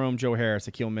Ty Jerome, Joe Harris,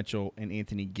 Akil Mitchell, and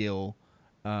Anthony Gill.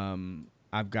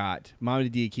 I've got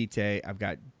Mamadi Diakite. I've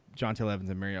got John Taylor Evans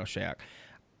and Mariel Shayok.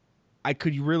 I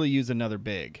could really use another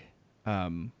big,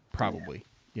 probably.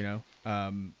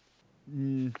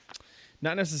 Not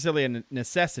necessarily a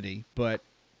necessity, but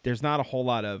there's not a whole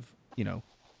lot of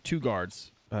two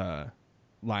guards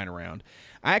lying around.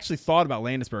 I actually thought about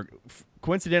Landesberg.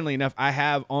 Coincidentally enough, I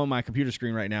have on my computer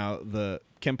screen right now the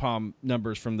KenPom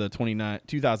numbers from the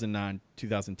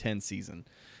 2009-2010 season,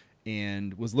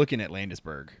 and was looking at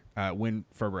Landesberg when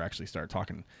Ferber actually started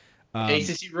talking.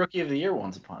 ACC Rookie of the Year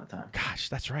once upon a time. Gosh,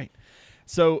 that's right.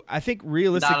 So I think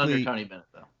realistically, not under Tony Bennett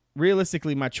though.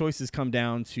 Realistically, my choices come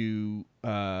down to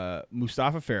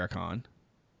Mustafa Farrakhan,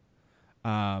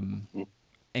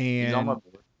 He's on my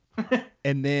board.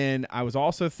 and then I was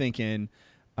also thinking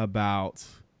about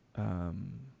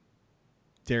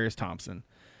Darius Thompson.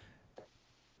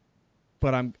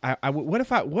 But what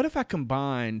if I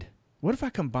combined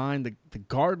the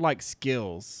guard-like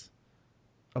skills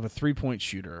of a 3-point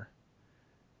shooter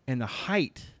and the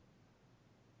height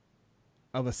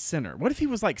of a center? What if he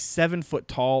was like 7 foot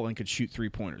tall and could shoot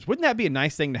 3-pointers? Wouldn't that be a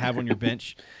nice thing to have on your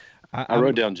bench? I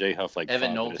wrote down Jay Huff like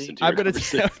Evan 5 Nolte. minutes into I'm your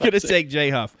gonna take Jay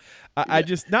Huff. I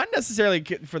just not necessarily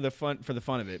for the fun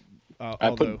of it.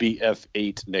 I put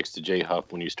BF8 next to Jay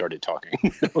Huff when you started talking.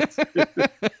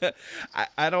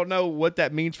 I don't know what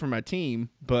that means for my team,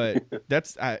 but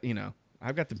that's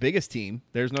I've got the biggest team.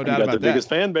 There's no doubt about that. The biggest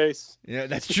fan base. Yeah,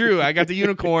 that's true. I got the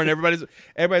unicorn.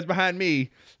 Everybody's behind me.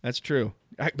 That's true.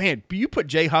 Man, you put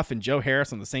Jay Huff and Joe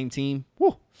Harris on the same team. Woo.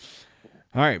 All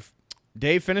right,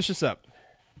 Dave, finish us up.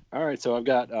 All right, so I've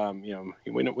got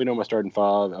we know my starting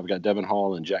 5. I've got Devin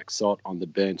Hall and Jack Salt on the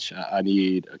bench. I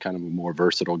need a kind of a more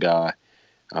versatile guy.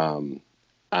 I'm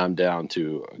down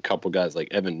to a couple guys like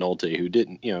Evan Nolte, who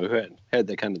didn't, who had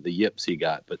that kind of the yips he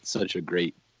got, but such a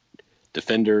great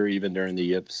defender even during the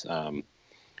yips.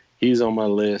 He's on my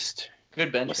list.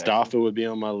 Good bench. Mustafa would be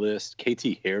on my list.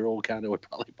 KT Harrell kind of would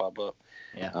probably pop up.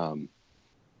 Yeah.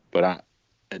 But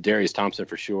Darius Thompson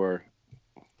for sure.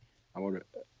 I want to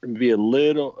be a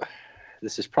little.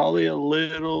 This is probably a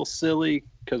little silly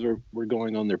because we're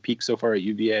going on their peak so far at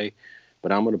UVA,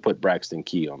 but I'm going to put Braxton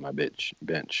Key on my bench.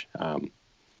 On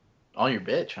your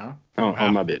bitch, huh?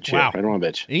 On my bench. Wow. Yeah, right on my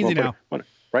bench. Easy now.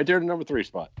 Right there at the number 3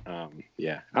 spot.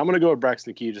 Yeah, I'm going to go with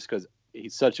Braxton Key just because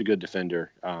he's such a good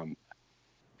defender.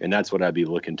 And that's what I'd be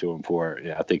looking to him for.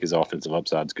 Yeah, I think his offensive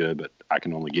upside's good, but I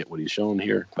can only get what he's shown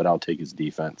here. But I'll take his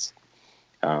defense.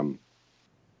 I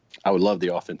would love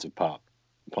the offensive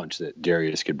punch that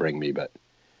Darius could bring me, but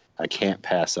I can't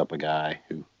pass up a guy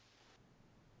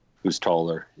who's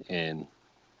taller and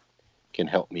can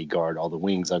help me guard all the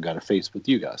wings I've got to face with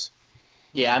you guys.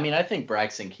 Yeah, I mean, I think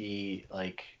Braxton Key,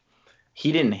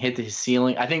 he didn't hit his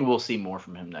ceiling. I think we'll see more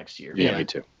from him next year. Yeah, me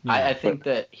too. I think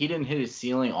that he didn't hit his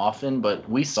ceiling often, but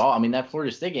we saw, that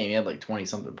Florida State game, he had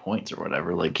 20-something points or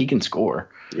whatever. He can score.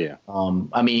 Yeah.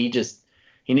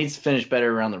 He needs to finish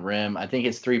better around the rim. I think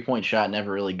his 3-point shot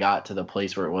never really got to the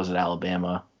place where it was at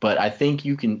Alabama. But I think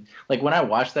you can, when I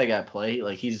watch that guy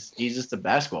play, he's just a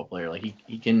basketball player.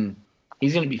 He's going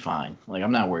to be fine.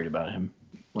 I'm not worried about him.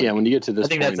 When you get to this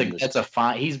point. I think that's a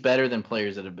fine. He's better than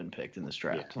players that have been picked in this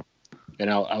draft. Yeah. And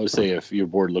I would say if your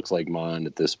board looks like mine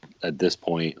at this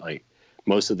point,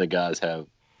 most of the guys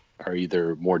are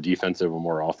either more defensive or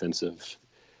more offensive.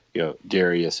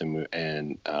 Darius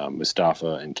and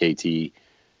Mustafa and KT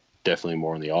definitely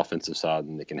more on the offensive side,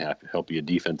 and they can help you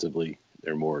defensively.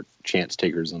 They're more chance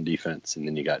takers on defense. And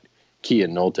then you got Key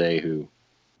and Nolte, who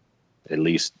at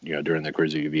least, during the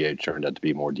Grizzly UVA turned out to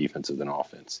be more defensive than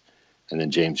offense. And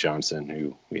then James Johnson,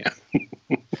 who,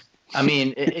 I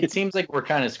mean, it seems like we're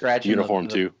kind of scratching. Uniform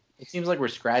too. It seems like we're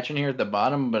scratching here at the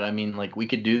bottom, but I mean, like we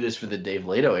could do this for the Dave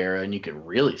Leto era, and you could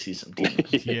really see some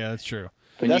teams. Yeah, that's true.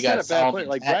 But that's not a bad player.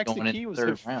 Like Braxton Key was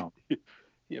third round.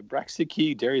 Yeah, Braxton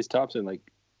Key, Darius Thompson. Like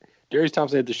Darius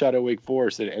Thompson had the shot at Wake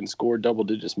Forest and scored double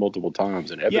digits multiple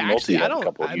times, and Evan Multi had a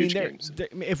couple of huge games.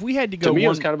 If we had to go, to me, it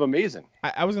was kind of amazing.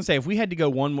 I was gonna say if we had to go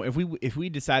one more, if we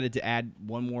decided to add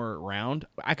one more round,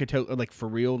 I could like for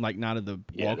real, like not of the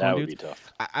walk-on that would dudes. be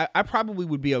tough. I probably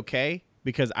would be okay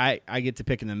because I get to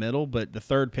pick in the middle, but the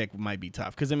third pick might be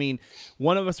tough because I mean,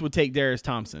 one of us would take Darius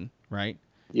Thompson, right?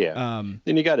 Yeah.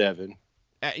 Then you got Evan.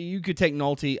 You could take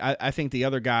Nolte. I think the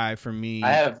other guy for me.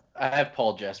 I have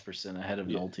Paul Jesperson ahead of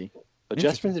Nolte. But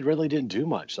Jesperson really didn't do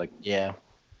much. Like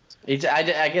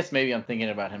I guess maybe I'm thinking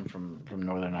about him from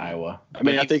Northern Iowa. I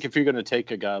mean, I think if you're going to take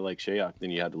a guy like Shayok,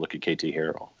 then you have to look at KT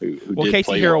Harrell, who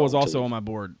KT Harrell was also on my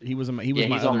board. He was my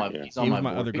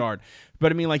other guard.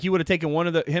 But I mean, like you would have taken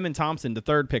him and Thompson. The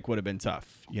third pick would have been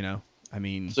tough. I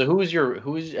mean. So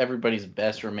who's everybody's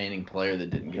best remaining player that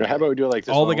didn't get? How about we do it like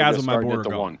this? All the guys on my board are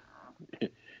gone.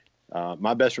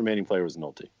 My best remaining player was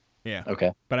Nolte. Yeah.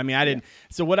 Okay. But I mean, I didn't.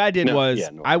 So what I did was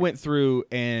I went through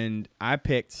and I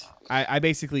picked. I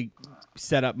basically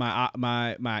set up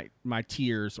my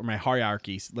tiers or my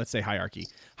hierarchies. Let's say hierarchy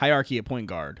at point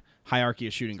guard, hierarchy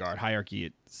at shooting guard, hierarchy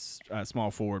at small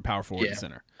forward, power forward, and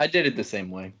center. I did it the same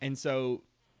way. And so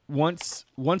once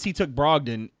he took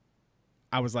Brogdon,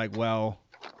 I was like, well,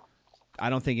 I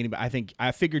don't think anybody.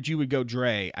 I figured you would go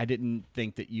Dre. I didn't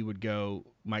think that you would go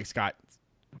Mike Scott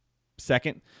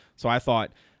second. So I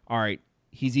thought, all right,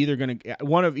 he's either going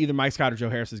to either Mike Scott or Joe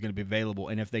Harris is going to be available.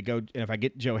 And if I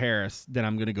get Joe Harris, then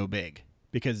I'm going to go big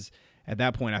because at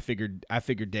that point I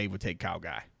figured Dave would take Kyle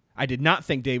Guy. I did not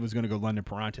think Dave was going to go London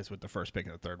Perrantes with the first pick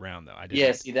in the third round, though. I did.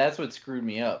 Yeah, see, that's what screwed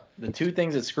me up. The two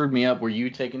things that screwed me up were you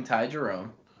taking Ty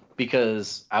Jerome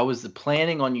because I was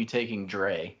planning on you taking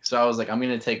Dre. So I was like, I'm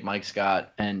going to take Mike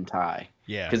Scott and Ty.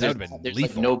 Yeah, because that would have been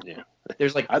lethal.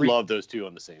 There's like I love those two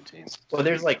on the same team. Well,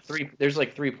 there's like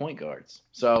 3 point guards.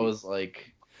 So I was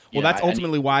like, well, that's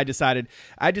ultimately why I decided.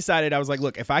 I was like,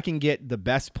 look, if I can get the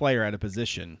best player at a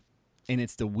position, and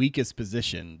it's the weakest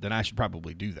position, then I should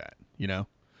probably do that.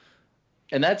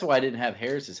 And that's why I didn't have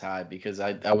Harris as high because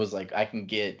I was like,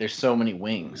 there's so many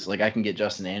wings. Like I can get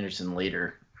Justin Anderson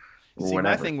later. See,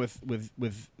 my thing with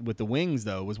the wings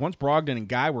though was once Brogdon and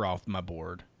Guy were off my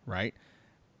board, right,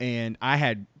 and I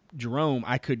had Jerome,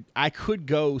 I could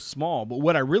go small, but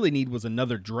what I really need was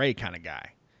another Dre kind of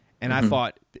guy, and I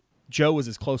thought Joe was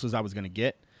as close as I was going to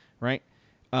get, right?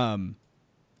 And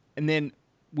then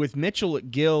with Mitchell,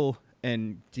 Gill,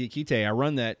 and Diakite, I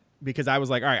run that because I was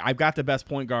like, all right, I've got the best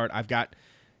point guard, I've got,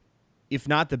 if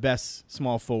not the best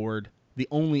small forward, the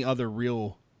only other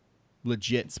real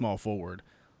legit small forward.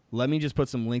 Let me just put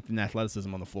some length and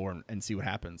athleticism on the floor and see what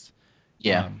happens.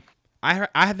 Yeah.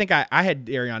 I think I had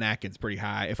Darion Atkins pretty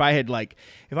high. If I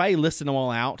listed them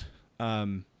all out,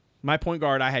 my point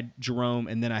guard, I had Jerome,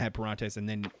 and then I had Perrantes, and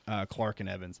then Clark and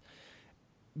Evans.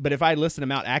 But if I listed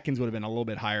them out, Atkins would have been a little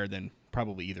bit higher than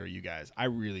probably either of you guys. I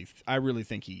really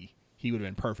think he would have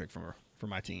been perfect for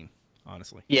my team,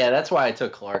 honestly. Yeah, that's why I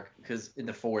took Clark in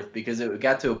the fourth because it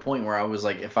got to a point where I was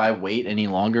like, if I wait any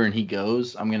longer and he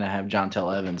goes, I'm gonna have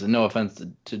Jontel Evans. And no offense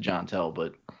to Jontel,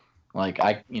 but like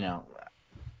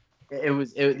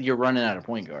you're running out of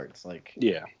point guards. Like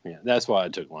yeah, that's why I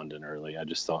took London early. I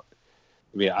just thought,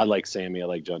 I like Sammy, I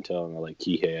like Jontel, and I like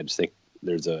Kihei. I just think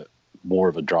there's a more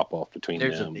of a drop off between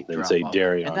them than say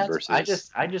Darion versus. I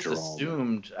just Jerome.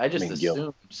 assumed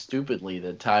stupidly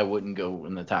that Ty wouldn't go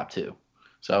in the top two.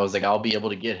 So I was like, I'll be able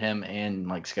to get him and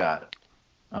Mike Scott.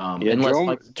 Jerome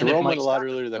went a lot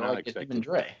earlier than I expected. Even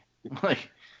Dre.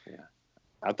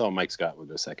 I thought Mike Scott would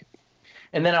go second.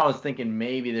 And then I was thinking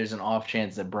maybe there's an off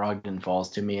chance that Brogdon falls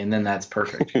to me, and then that's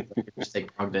perfect. Just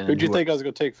take Brogdon. Who'd you think I was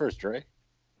going to take first, Dre?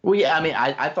 Well, yeah, I mean,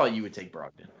 I thought you would take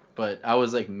Brogdon, but I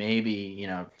was like, maybe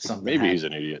something. Maybe he's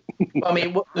an idiot. I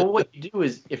mean, what you do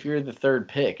is if you're the third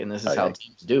pick, and this is how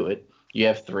teams do it, you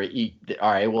have three.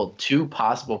 All right, well, 2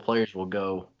 possible players will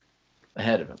go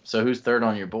ahead of him. So who's third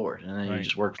on your board, and then you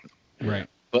just work. Right.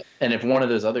 And if one of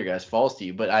those other guys falls to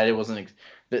you, but I wasn't.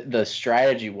 The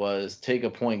strategy was take a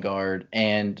point guard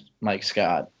and Mike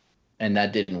Scott, and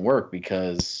that didn't work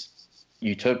because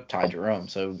you took Ty Jerome.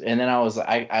 So and then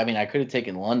I mean I could have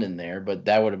taken London there, but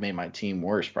that would have made my team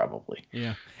worse probably.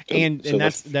 Yeah, and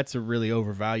that's a really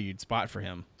overvalued spot for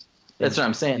him. That's what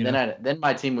I'm saying. Then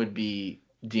my team would be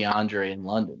DeAndre in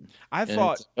London. I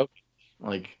thought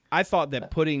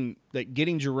that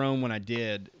getting Jerome when I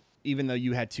did, even though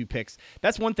you had 2 picks,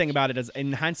 that's one thing about it. Is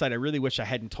in hindsight, I really wish I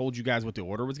hadn't told you guys what the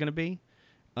order was going to be,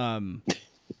 and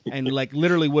like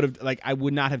literally would have I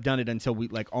would not have done it until we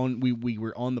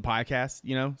were on the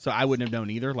podcast, So I wouldn't have known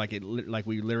either.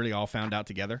 We literally all found out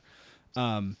together,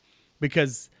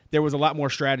 because there was a lot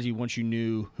more strategy once you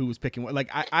knew who was picking what.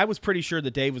 I was pretty sure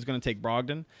that Dave was going to take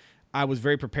Brogdon. I was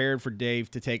very prepared for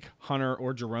Dave to take Hunter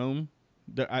or Jerome.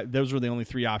 Those were the only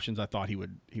 3 options I thought he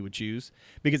would choose,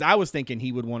 because I was thinking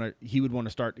he would want to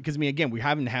start, because again, we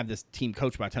haven't had this team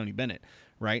coached by Tony Bennett,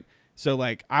 right? So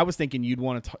I was thinking you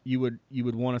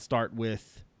would want to start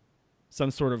with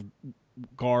some sort of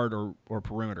guard or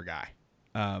perimeter guy.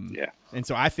 And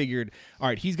so I figured, all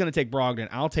right, he's going to take Brogdon,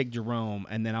 I'll take Jerome,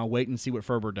 and then I'll wait and see what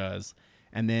Ferber does,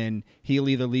 and then he'll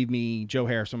either leave me Joe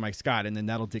Harris or Mike Scott, and then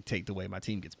that'll dictate the way my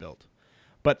team gets built.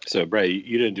 But so, Bray,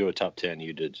 you didn't do a top 10.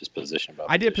 You did just position.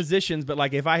 I did positions, but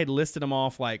if I had listed them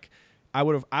off, I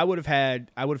would have had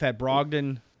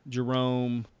Brogdon,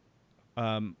 Jerome,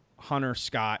 Hunter,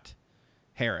 Scott,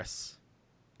 Harris,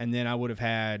 and then I would have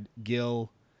had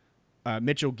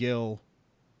Mitchell, Gill.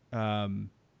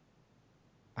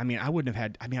 I wouldn't have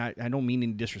had. I don't mean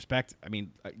any disrespect.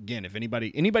 Again, if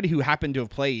anybody who happened to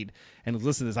have played and has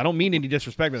listened to this, I don't mean any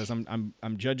disrespect with this.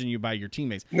 I'm judging you by your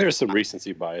teammates. There's some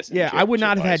recency bias. Yeah, I would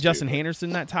not have had Justin Henderson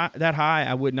that high.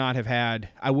 I would not have had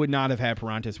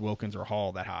Parantis, Wilkins, or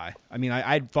Hall that high.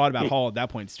 I'd thought about Hall at that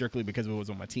point strictly because it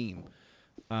was on my team.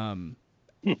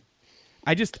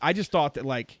 I just thought that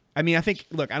I think,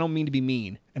 look, I don't mean to be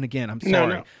mean, and again, I'm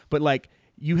sorry, but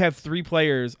you have 3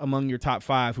 players among your top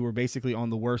 5 who are basically on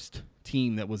the worst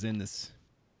team that was in this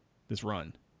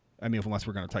run. Unless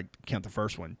we're going to count the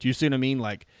first one. Do you see what I mean?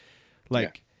 I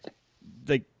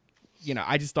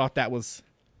just thought that was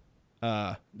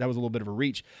a little bit of a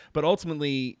reach. But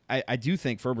ultimately, I do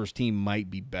think Ferber's team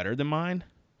might be better than mine.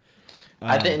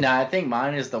 I think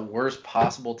mine is the worst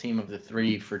possible team of the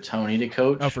 3 for Tony to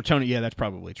coach. Oh, for Tony, yeah, that's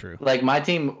probably true. My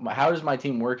team, how does my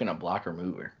team work in a blocker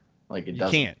mover? It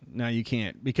doesn't. You can't. No, you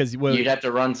can't, because you'd have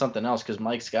to run something else, because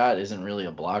Mike Scott isn't really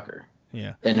a blocker.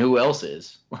 Yeah. And who else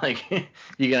is?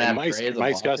 You're gonna have Mike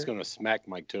Scott's gonna smack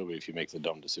Mike Tobey if he makes a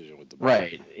dumb decision with the ball.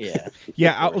 Right. Yeah.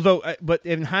 Yeah. But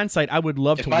in hindsight, I would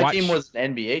love to watch. If my team was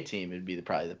an NBA team, it'd be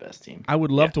probably the best team. I would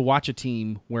love to watch a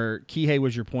team where Kihei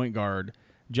was your point guard,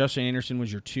 Justin Anderson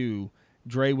was your 2,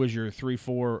 Dre was your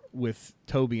 3-4 with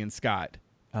Tobey and Scott.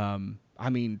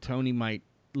 Tony might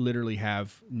literally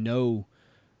have no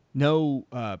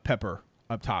pepper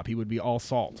up top. He would be all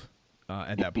salt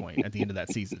at that point, at the end of that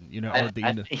season.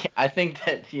 I think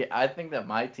that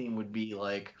my team would be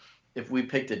if we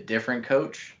picked a different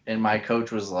coach and my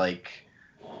coach was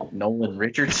Nolan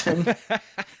Richardson.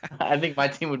 I think my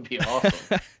team would be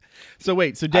awesome. So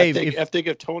Dave, I think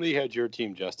if Tony had your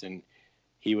team, Justin,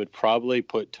 he would probably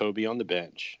put Tobey on the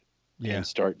bench. Yeah. And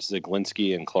start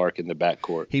Zaglinski and Clark in the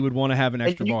backcourt. He would want to have an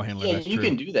extra ball handler. Yeah, that's you true.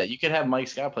 can do that. You could have Mike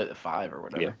Scott play the 5 or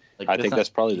whatever. Yeah. I think that's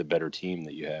probably the better team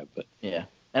that you have. But yeah,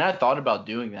 and I thought about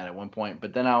doing that at one point,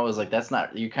 but then I was that's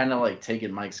not. You're kind of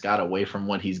taking Mike Scott away from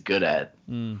what he's good at.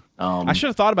 I should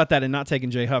have thought about that and not taken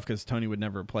Jay Huff, because Tony would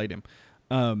never have played him.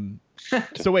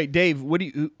 So wait, Dave, what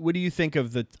do you think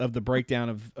of the breakdown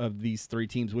of these 3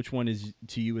 teams? Which one is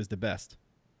to you is the best?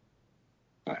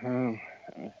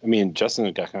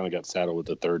 Justin kind of got saddled with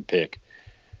the 3rd pick.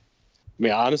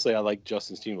 Honestly, I like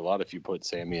Justin's team a lot if you put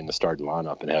Sammy in the starting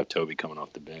lineup and have Tobey coming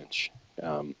off the bench.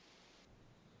 All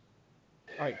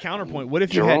right, counterpoint. What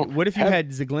if you had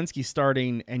Zaglinski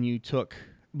starting and you took,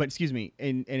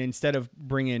 and instead of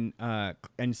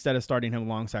starting him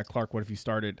alongside Clark, what if you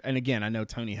started? And again, I know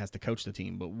Tony has to coach the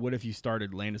team, but what if you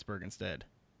started Landisberg instead?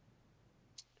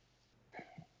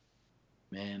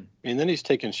 Man. And then he's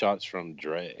taking shots from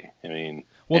Dre.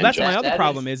 That's my other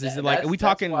problem is are we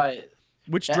talking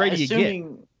which Dre do you get?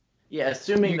 Yeah,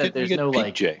 assuming that there's no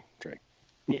Dre.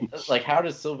 How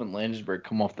does Sylvan Landisberg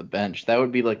come off the bench? That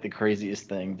would be the craziest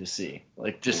thing to see.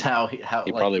 Just how he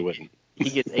probably wouldn't. He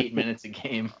gets 8 minutes a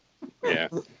game. Yeah.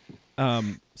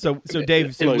 So Dave,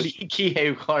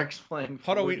 Kihei Clark's playing.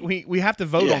 Hold on, we have to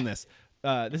vote on this.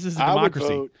 This is a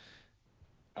democracy.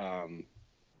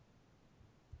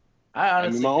 I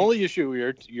would vote, my only issue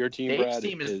with your team, Dave's Brad,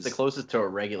 team is the closest to a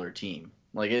regular team.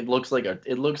 It looks like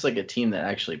a team that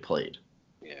actually played.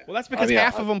 Yeah. Well, that's because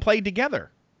half of them played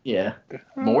together. Yeah,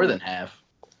 more than half.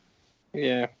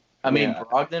 Yeah.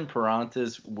 Brogdon,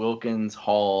 Parantis, Wilkins,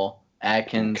 Hall,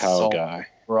 Atkins, Kyle Salt, Guy.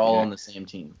 we're all on the same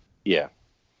team. Yeah,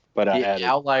 but I added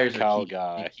outliers Kyle are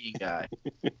Guy. key guy.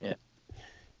 Yeah.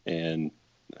 And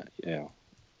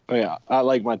Oh, yeah, I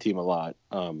like my team a lot.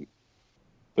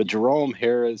 But Jerome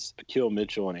Harris, Akil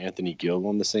Mitchell, and Anthony Gill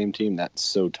on the same team, that's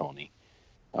so Tony.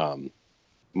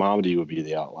 Mamadi would be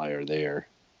the outlier there.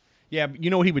 Yeah, but you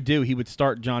know what he would do? He would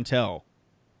start John Tell,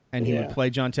 and he would play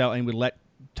John Tell, and he would let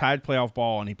Tide play off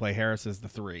ball, and he'd play Harris as the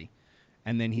 3.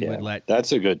 And then he would let.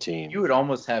 That's a good team. You would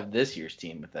almost have this year's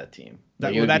team with that team.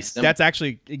 That's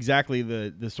actually exactly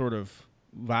the sort of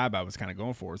vibe I was kind of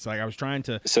going for. It's like I was trying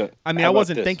to. So I mean, I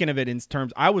wasn't thinking of it in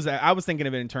terms. I was thinking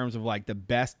of it in terms of like the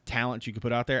best talent you could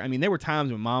put out there. I mean, there were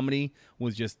times when Mamadi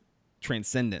was just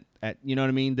transcendent. You know what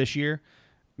I mean? This year,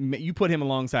 you put him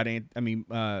alongside.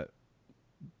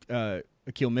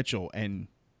 Akil Mitchell, and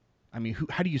I mean,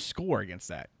 how do you score against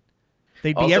that?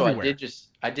 They'd be everywhere.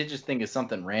 I did just think of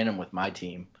something random with my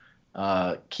team.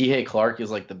 Kihei Clark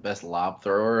is like the best lob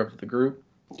thrower of the group,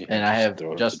 and I have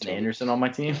Justin Anderson on my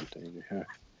team.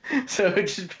 So it would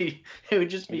just be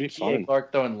Kihei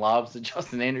Clark throwing lobs to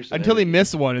Justin Anderson until he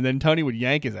missed one, and then Tony would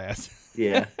yank his ass.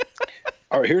 Yeah.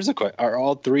 All right, here's a question: are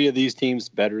all 3 of these teams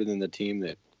better than the team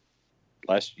that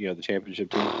the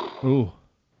championship team? Ooh.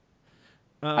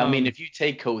 I mean, if you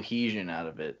take cohesion out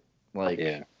of it,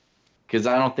 because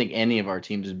I don't think any of our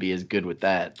teams would be as good with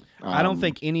that. I don't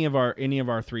think any of our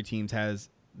 3 teams has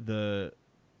the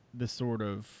sort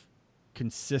of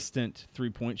consistent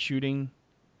 3-point shooting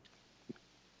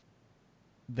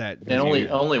that. And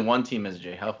only one team has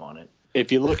Jay Huff on it.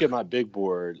 If you look at my big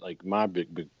board, like my big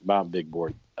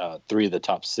board, 3 of the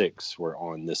top 6 were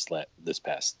on this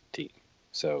past team.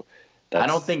 So I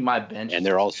don't think my bench. And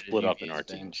they're all split up in our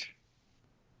teams.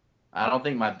 I don't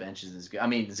think my bench is as good. I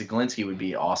mean, Zaglinski would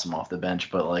be awesome off the bench,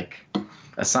 but like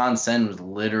Asan Sen was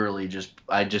literally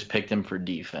I just picked him for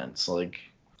defense, like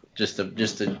just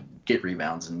to get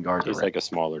rebounds and guard. He's like a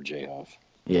smaller Jay Huff.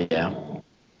 Yeah.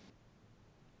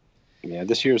 Yeah,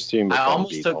 this year's team. I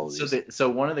almost took so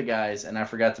one of the guys, and I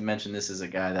forgot to mention this is a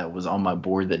guy that was on my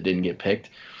board that didn't get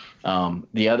picked.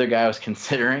 The other guy I was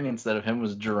considering instead of him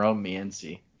was Jerome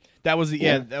Mienzi. That was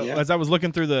as I was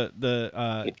looking through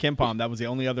the KenPom, that was the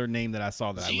only other name that I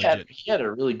saw that he had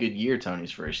a really good year, Tony's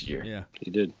first year. Yeah,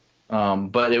 he did.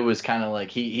 But it was kind of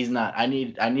like he's not. I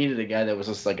needed a guy that was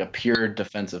just like a pure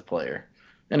defensive player,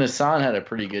 and Hassan had a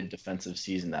pretty good defensive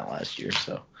season that last year,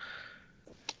 so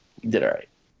he did all right.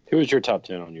 Who was your top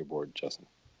 10 on your board, Justin?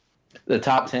 The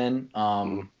top 10.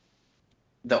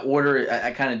 The order I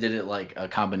kind of did it like a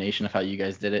combination of how you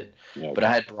guys did it, but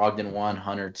I had Brogdon 1,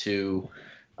 Hunter 2.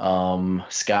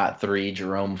 Scott 3,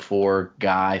 Jerome 4,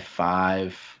 Guy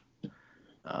 5,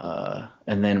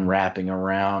 and then wrapping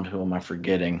around, who am I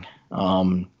forgetting?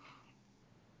 Joe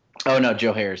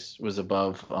Harris was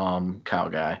above Kyle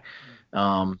Guy,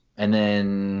 and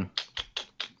then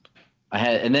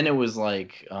it was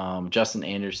like Justin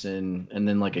Anderson, and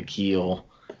then like Akil.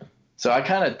 So I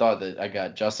kind of thought that I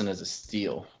got Justin as a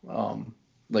steal,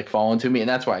 like falling to me, and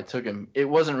that's why I took him. It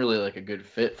wasn't really like a good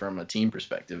fit from a team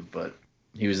perspective, but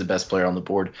he was the best player on the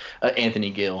board, Anthony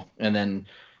Gill. And then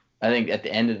I think at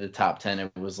the end of the top 10, it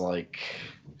was like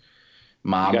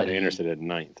Mamadi. You got Anderson at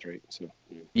 9th, right? So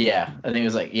yeah, I think it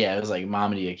was like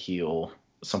Mamadi, Akil,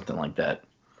 something like that.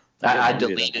 I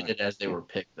deleted it as they were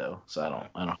picked though, so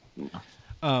I don't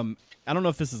know. I don't know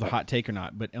if this is a hot take or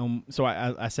not, but so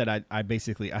I said I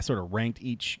basically sort of ranked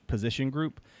each position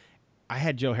group. I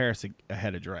had Joe Harris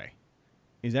ahead of Dre.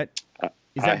 Is that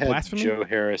blasphemy? Joe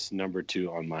Harris number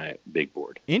 2 on my big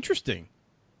board. Interesting.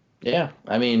 Yeah,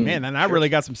 I mean, man, and I really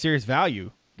got some serious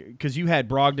value because you had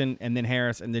Brogdon and then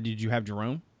Harris, and then did you have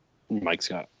Jerome? Mike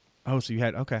Scott. Oh, so you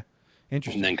had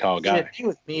interesting. And then Kyle Guy. The thing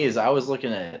with me is I was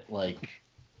looking at like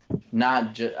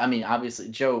obviously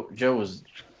Joe was.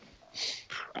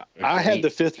 I had the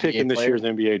 5th pick in this year's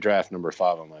NBA draft, number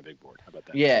 5 on my big board. How about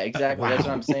that? Yeah, exactly. Wow. That's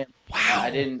what I'm saying.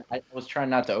 Wow. I was trying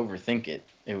not to overthink it.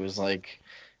 It was like.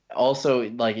 Also,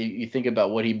 like you think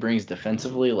about what he brings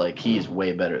defensively, like he's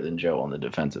way better than Joe on the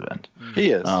defensive end.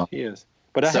 He is.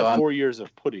 But I have 4 years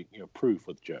of proof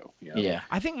with Joe. You know? Yeah.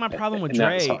 I think my problem with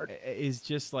Dre is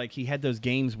just like he had those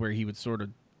games where he would sort of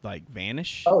like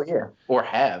vanish. Oh yeah, or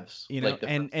halves. Like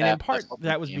and in part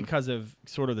that was because of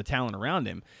sort of the talent around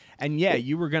him. And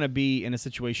you were going to be in a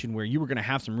situation where you were going to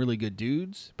have some really good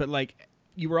dudes, but like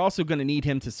you were also going to need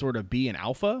him to sort of be an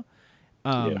alpha.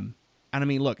 And I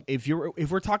mean, look, if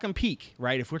we're talking peak,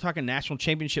 right? If we're talking national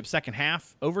championship second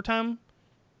half overtime,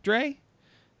 Dre,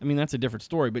 I mean that's a different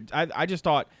story. But I just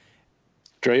thought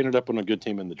Dre ended up on a good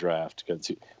team in the draft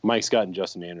because Mike Scott and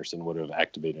Justin Anderson would have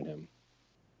activated him.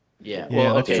 Yeah.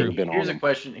 Well, that's true. Here's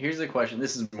a question.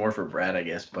 This is more for Brad, I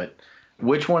guess. But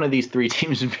which one of these 3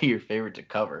 teams would be your favorite to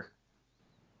cover?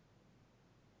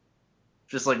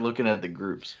 Just like looking at the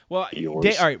groups. Well,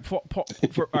 Yours. all right. All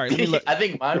right. Let me look. I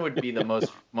think mine would be the most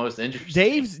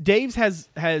interesting. Dave's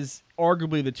has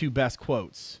arguably the two best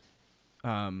quotes,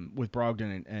 with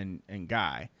Brogdon and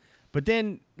Guy, but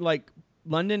then like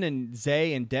London and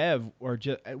Zay and Dev were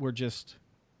just,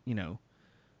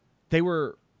 they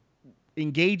were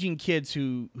engaging kids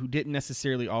who didn't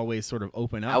necessarily always sort of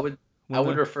open up. I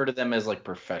would refer to them as like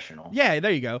professional. Yeah,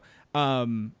 there you go.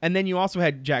 And then you also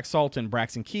had Jack Salton,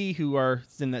 Braxton Key, who are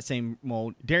in that same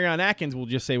mold. Darion Atkins will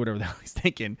just say whatever the hell he's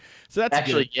thinking. So that's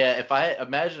actually good. Yeah. If I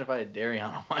had Darion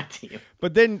on my team,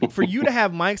 But then for you to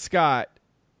have Mike Scott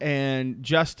and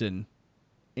Justin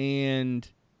and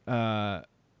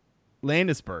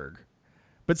Landisberg,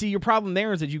 but see, your problem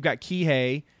there is that you've got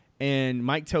Kihei and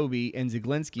Mike Toby and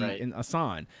Ziglinski Right. and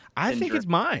Asan. I think it's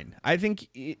mine. I think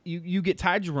you get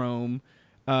Ty Jerome.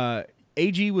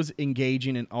 AG was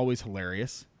engaging and always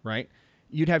hilarious, right?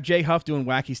 You'd have Jay Huff doing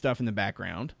wacky stuff in the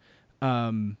background.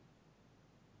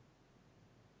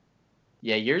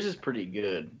 yeah, yours is pretty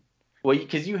good. Well,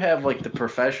 because you have like the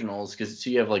professionals, so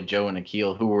you have like Joe and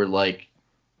Akil who were like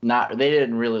they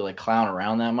didn't really like clown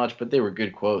around that much, but they were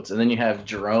good quotes. And then you have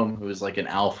Jerome, who is like an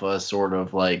alpha, sort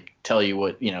of like tell you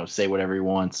what, say whatever he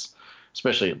wants,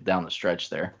 especially down the stretch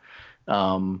there.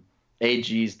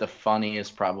 AG's the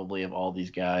funniest probably of all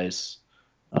these guys,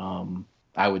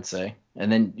 I would say.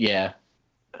 And then, yeah,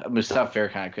 Mustapha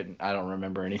Farrakhan I don't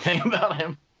remember anything about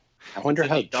him. I wonder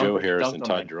how Joe Harris and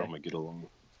Ty like Jerome would get along.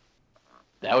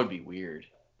 That would be weird.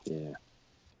 Yeah.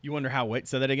 You wonder how? Wait,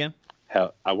 say that again.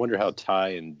 I wonder how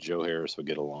Ty and Joe Harris would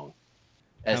get along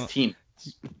As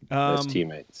teammates. as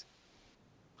teammates,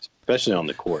 especially on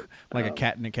the court. Like a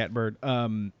cat and a catbird.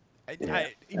 Yeah,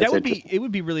 It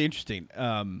would be really interesting.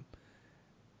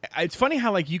 It's funny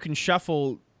how like you can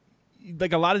shuffle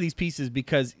like a lot of these pieces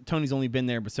because Tony's only been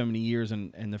there for so many years,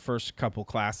 and the first couple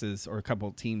classes or a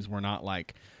couple teams were not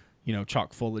like,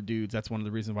 chock full of dudes. That's one of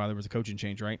the reasons why there was a coaching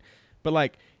change, right? But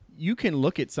like you can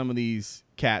look at some of these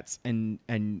cats and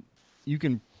you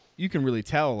can really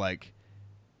tell like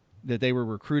that they were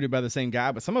recruited by the same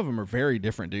guy, but some of them are very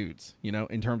different dudes,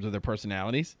 in terms of their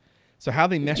personalities. So how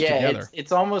they mesh together.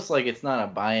 It's almost like it's not a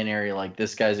binary, like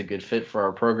this guy's a good fit for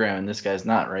our program and this guy's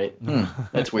not, right?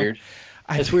 That's weird.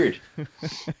 That's weird. Are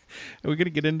we going to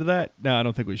get into that? No, I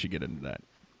don't think we should get into that.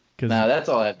 No, that's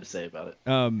all I have to say about it.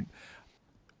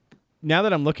 Now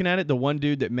that I'm looking at it, the one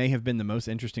dude that may have been the most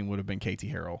interesting would have been KT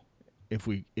Harrell.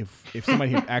 If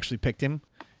somebody had actually picked him,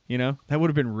 that would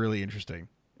have been really interesting.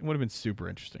 It would have been super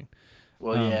interesting.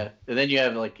 Well, yeah. And then you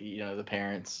have like, the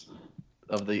parents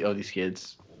of these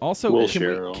kids. Also,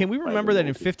 can we remember that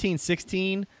in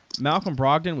 15-16, Malcolm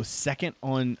Brogdon was second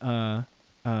on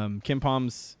Kim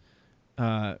Palm's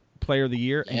Player of the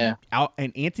Year, yeah,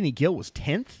 and Anthony Gill was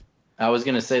 10th? I was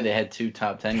going to say they had 2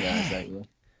 top 10 guys that year.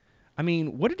 I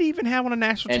mean, what did he even have on a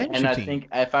national championship team? And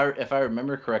I think if I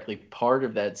remember correctly, part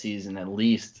of that season, at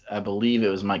least, I believe it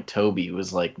was Mike Toby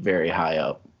was like very high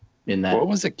up in that. What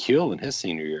was Akil in his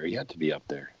senior year? He had to be up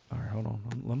there. All right, hold on.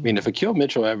 I mean, if Akil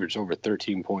Mitchell averaged over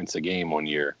 13 points a game 1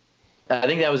 year. I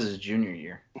think that was his junior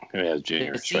year. Yeah, his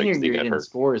junior. His senior year, he didn't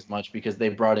score as much because they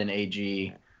brought in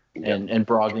AG, and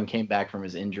Brogdon came back from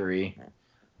his injury.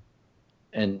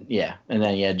 And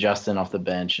then you had Justin off the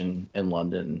bench and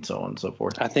London and so on and so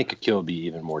forth. I think Akil would be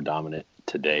even more dominant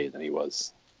today than he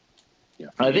was.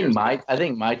 I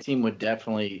think my team would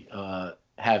definitely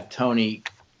have Tony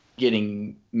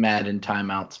getting mad in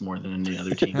timeouts more than any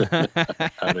other team. I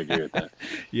would agree with that.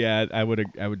 Yeah, I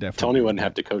would definitely. Tony wouldn't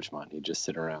have to coach mine; he'd just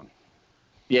sit around.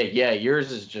 Yeah.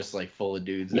 Yours is just like full of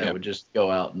dudes that would just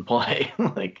go out and play.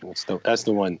 Like that's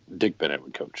the one Dick Bennett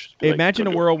would coach. Imagine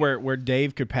a world where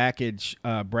Dave could package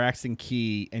Braxton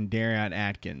Key and Darion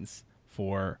Atkins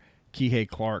for Kihei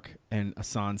Clark and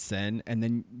Asan Sen, and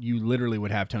then you literally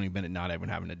would have Tony Bennett not even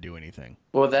having to do anything.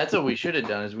 Well, that's what we should have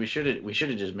done. Is we should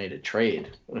have just made a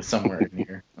trade somewhere in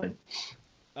here. Like,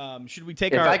 should we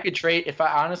take? If I could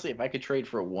trade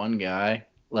for one guy,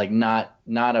 like not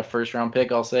a first round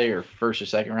pick, I'll say, or first or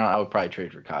second round, I would probably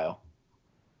trade for Kyle.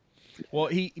 Well,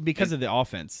 because of the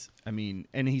offense. I mean,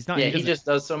 and he's not. Yeah, he just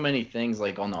does so many things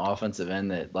like on the offensive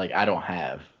end that like I don't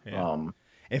have. Yeah.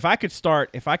 If I could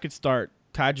start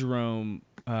Ty Jerome,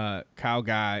 Kyle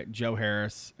Guy, Joe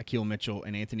Harris, Akil Mitchell,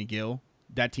 and Anthony Gill,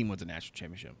 that team wins a national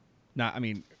championship.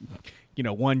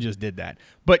 One just did that.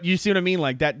 But you see what I mean?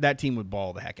 Like that team would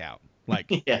ball the heck out.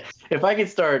 Like yeah, if I could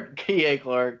start Kihei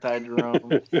Clark, Ty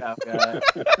Jerome, Kyle Guy,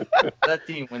 that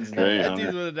team wins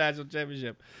a national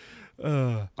championship.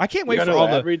 I can't wait for all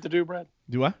ad read to do, Brad.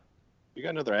 Do I? You got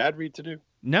another ad read to do?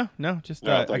 No, just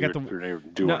No, I got the they were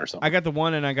doing no, or something. I got the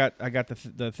one, and I got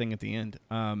the thing at the end.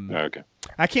 Okay.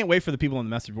 I can't wait for the people on the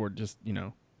message board just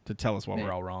to tell us why Man.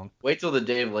 we're all wrong. Wait till the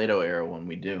Dave Leto era when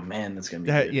we do. Man, that's gonna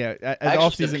be good. Yeah, the Actually,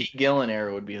 off the season. Pete Gillen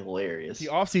era would be hilarious. The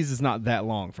off season is not that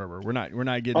long, Ferber. We're not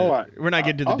getting Oh, we're not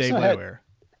getting to the also Dave had- Leto era.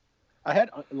 I had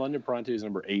London Prontes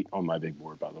number 8 on my big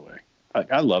board, by the way.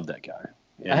 I love that guy.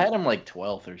 I had him like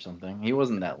 12th or something. He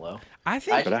wasn't that low. I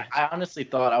think. I honestly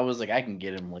thought I was like, I can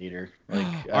get him later. Like,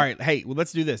 All right, hey, well,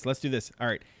 let's do this. All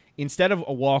right, instead of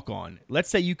a walk-on, let's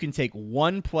say you can take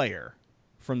one player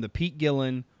from the Pete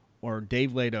Gillen or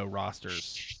Dave Leto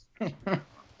rosters. All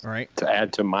right, to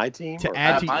add to my team. To or-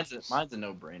 add to- mine's a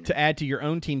no-brainer. to add to your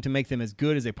own team to make them as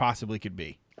good as they possibly could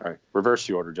be. All right, reverse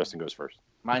the order. Justin goes first.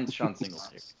 Mine's Sean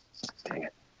Singletary. Dang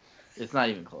it. It's not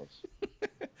even close.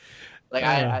 Like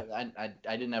I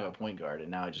didn't have a point guard,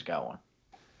 and now I just got one.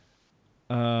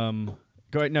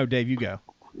 Go ahead. No, Dave, you go.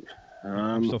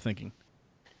 I'm I still thinking.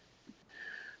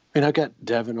 mean, I got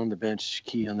Devin on the bench,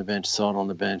 Key on the bench, Salt on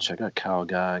the bench. I got Kyle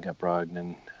Guy, I got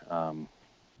Brogdon.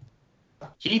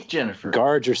 Keith Jennifer.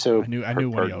 Guards are so. I knew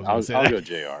one of y'all was I'll gonna say I'll that. go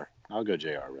Jr. I'll go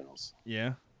Jr. Reynolds.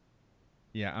 Yeah,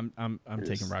 I'm Yes.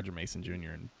 taking Roger Mason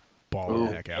Jr. and balling Ooh,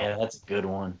 the heck out. yeah, that's a good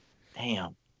one.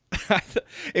 Damn.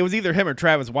 It was either him or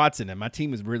Travis Watson, and my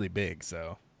team is really big.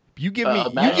 So you give me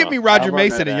imagine- Roger I'll run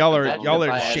Mason, that and out. y'all are Imagine y'all if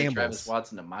are I in added shambles. Travis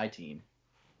Watson to my team.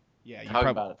 Yeah, you Talk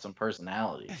probably. about some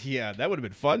personality. Yeah, that would have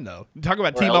been fun though. Talk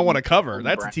about Or team I want to Elton- cover. Elton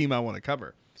That's a Brand. team I want to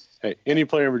cover. Hey, any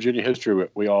player in Virginia history,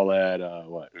 we all had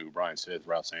Brian Smith,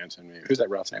 Ralph Sampson. Maybe. Who's that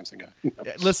Ralph Sampson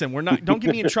guy? Listen, we're not. Don't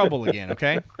get me in trouble again,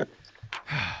 okay?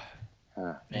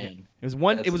 Man, It was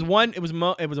one. That's It was one. It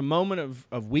was a moment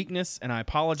of weakness, and I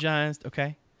apologized.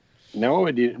 Okay. Now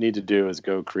what we need to do is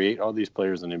go create all these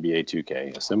players in NBA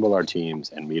 2K, assemble our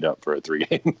teams, and meet up for a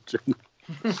 3-game.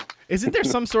 Isn't there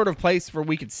some sort of place where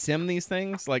we could sim these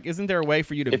things? Like, isn't there a way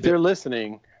for you to? If they're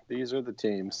listening, these are the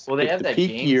teams. Well, they Pick have the that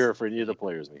peak games- year for any of the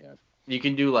players we have. you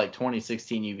can do like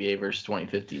 2016 UVA versus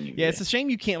 2015 UVA. Yeah, it's a shame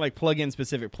you can't like plug in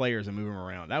specific players and move them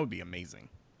around. That would be amazing.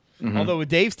 Mhm. Although with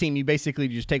Dave's team, you basically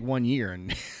just take 1 year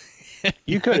and.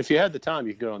 You could, if you had the time,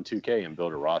 you could go on 2K and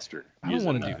build a roster. I don't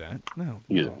want to do that. No.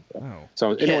 using No.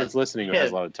 So if anyone's Yeah, listening who yeah.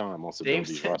 has a lot of time, also build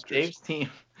these rosters.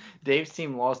 Dave's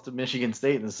team lost to Michigan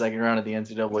State in the second round of the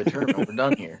NCAA tournament. We're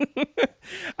done here.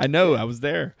 I know. I was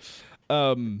there.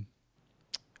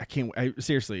 I can't.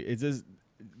 Seriously, it's just,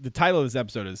 the title of this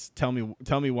episode is "Tell me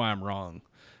why I'm wrong,"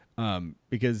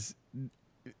 because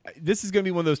this is going to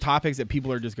be one of those topics that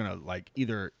people are just going to like.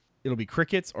 Either it'll be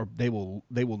crickets, or they will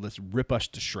just rip us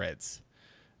to shreds.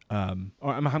 Or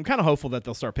I'm kind of hopeful that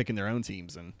they'll start picking their own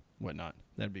teams and whatnot.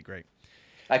 That'd be great.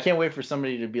 I can't wait for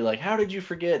somebody to be like, "How did you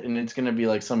forget?" And it's gonna be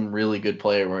like some really good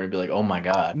player. We're gonna be like, "Oh my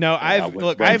god!" No, I've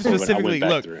specifically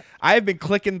back through. I've been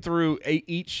clicking through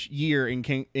each year in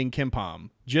KenPom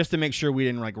just to make sure we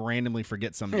didn't like randomly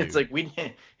forget some dude. It's like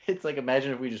It's like,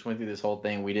 imagine if we just went through this whole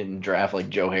thing, we didn't draft like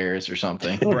Joe Harris or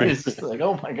something. Right. It's just like,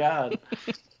 oh my god,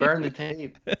 burn the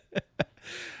tape.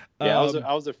 Yeah,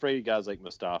 I was afraid guys like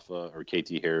Mustafa or KT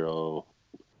Hero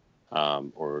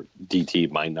or DT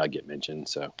might not get mentioned,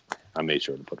 so I made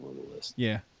sure to put them on the list.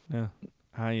 Yeah, no,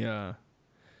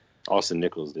 Austin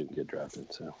Nichols didn't get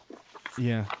drafted, so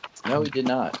yeah. No, he did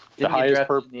not. the Didn't get highest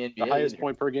drafted in the NBA highest either.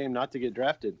 point per game not to get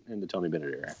drafted in the Tony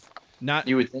Bennett era. Not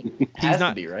You would think he's has not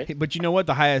to be right. But you know what?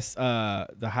 The highest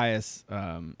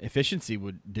efficiency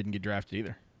didn't get drafted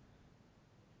either.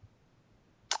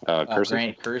 Cursive.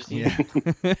 Grant Kersey. Yeah.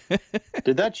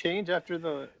 Did that change after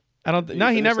the? I don't. Did No,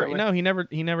 he he finish never. that way? No,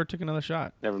 he never took another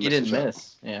shot. Never He missed a didn't shot?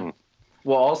 miss. Yeah. Hmm.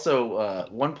 Well, also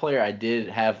one player I did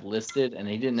have listed, and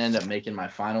he didn't end up making my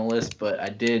final list, but I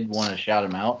did want to shout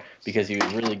him out because he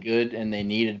was really good, and they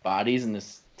needed bodies in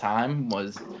this time.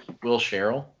 Was Will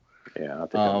Sherrill? Yeah, I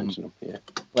think I mentioned him. Yeah.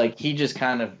 Like he just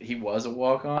he was a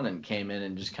walk on and came in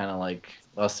and just kind of like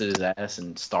busted his ass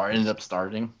and ended up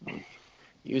starting.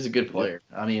 He was a good player.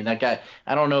 I mean, that guy.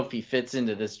 I don't know if he fits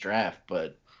into this draft,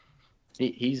 but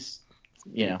he's.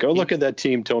 Go look at that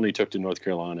team Tony took to North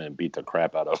Carolina and beat the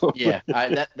crap out of them. Yeah,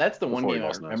 that's the one Before he game I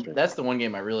lost remember. Nostrum. That's the one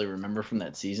game I really remember from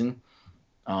that season.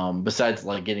 Besides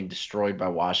like getting destroyed by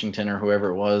Washington or whoever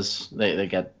it was, they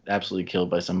got absolutely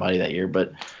killed by somebody that year.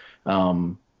 But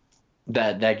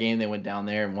that game they went down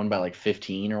there and won by like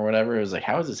 15 or whatever. It was like,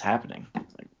 how is this happening?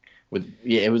 Like,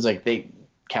 it was like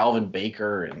Calvin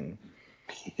Baker and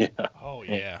Yeah. Oh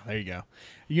yeah, there you go.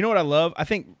 You know what I love? I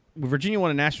think Virginia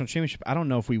won a national championship. I don't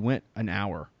know if we went an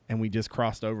hour and we just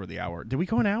crossed over the hour. Did we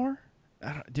go an hour?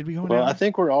 Did we go an Well, hour? I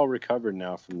think we're all recovered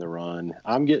now from the run.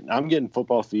 I'm getting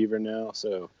football fever now,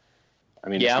 so I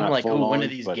mean, yeah, it's I'm not like, full when on, are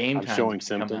these but game I'm times showing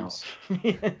gonna come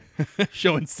symptoms. out?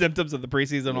 Showing symptoms of the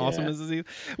preseason Yeah. awesomeness disease,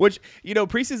 which,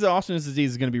 preseason awesomeness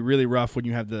disease is going to be really rough when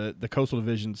you have the Coastal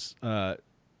Division's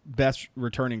best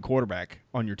returning quarterback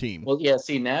on your team. Well, yeah.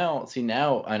 See now,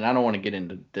 and I don't want to get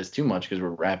into this too much because we're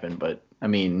rapping, but I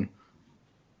mean,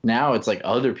 now it's like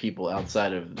other people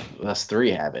outside of us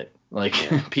three have it. Like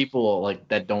people like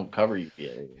that don't cover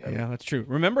UVA. Yeah, that's true.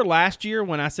 Remember last year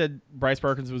when I said Bryce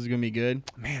Perkins was going to be good?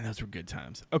 Man, those were good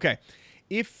times. Okay,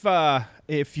 if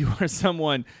you are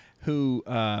someone who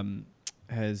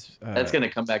has That's gonna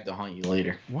come back to haunt you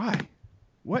later. why?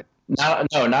 What?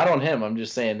 Not on him. I'm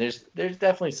just saying there's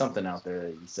definitely something out there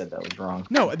that you said that was wrong.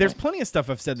 No, there's plenty of stuff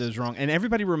I've said that is wrong, and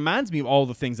everybody reminds me of all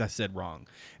the things I said wrong.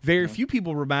 Very few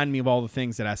people remind me of all the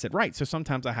things that I said right, so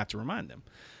sometimes I have to remind them.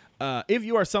 If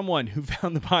you are someone who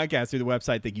found the podcast through the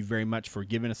website, thank you very much for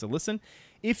giving us a listen.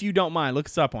 If you don't mind, look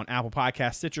us up on Apple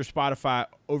Podcasts, Stitcher, Spotify,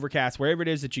 Overcast, wherever it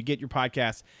is that you get your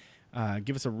podcasts.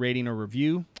 Give us a rating or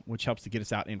review, which helps to get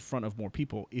us out in front of more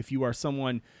people. If you are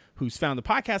someone who's found the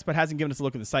podcast but hasn't given us a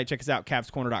look at the site, check us out,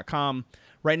 CavsCorner.com.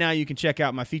 Right now, you can check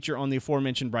out my feature on the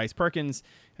aforementioned Bryce Perkins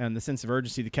and the sense of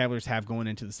urgency the Cavaliers have going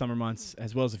into the summer months,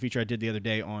 as well as the feature I did the other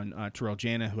day on Terrell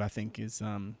Jana, who I think is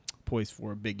poised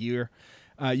for a big year.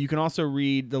 You can also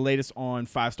read the latest on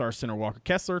five-star center Walker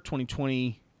Kessler,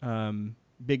 2020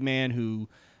 big man who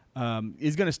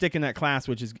is going to stick in that class,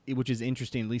 which is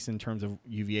interesting, at least in terms of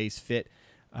UVA's fit.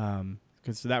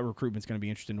 So that recruitment's going to be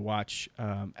interesting to watch.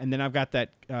 And then I've got that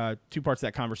two parts of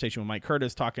that conversation with Mike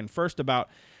Curtis, talking first about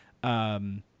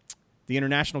the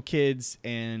international kids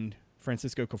and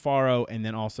Francisco Cafaro, and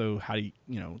then also how do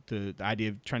the idea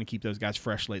of trying to keep those guys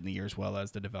fresh late in the year, as well as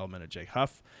the development of Jay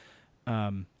Huff.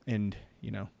 And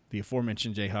the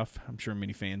aforementioned Jay Huff, I'm sure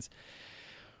many fans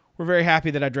were very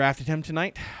happy that I drafted him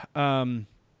tonight. And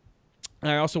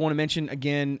I also want to mention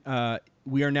again,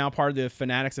 we are now part of the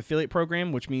Fanatics affiliate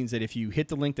program, which means that if you hit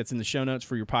the link that's in the show notes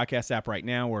for your podcast app right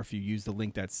now, or if you use the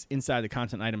link that's inside the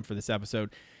content item for this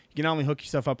episode, you can not only hook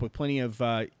yourself up with plenty of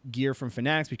gear from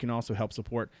Fanatics, but you can also help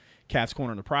support Cavs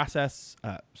Corner in the process.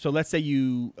 So let's say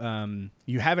you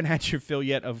haven't had your fill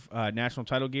yet of national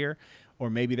title gear, or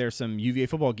maybe there's some UVA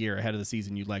football gear ahead of the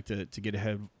season you'd like to get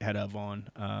ahead of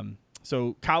on.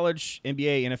 So college,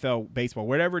 NBA, NFL, baseball,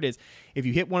 whatever it is, if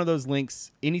you hit one of those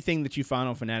links, anything that you find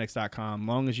on Fanatics.com,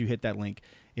 long as you hit that link,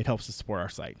 it helps to support our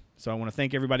site. So I want to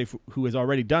thank everybody who has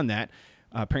already done that.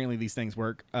 Apparently these things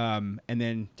work. And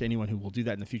then to anyone who will do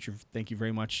that in the future, thank you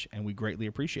very much, and we greatly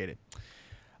appreciate it.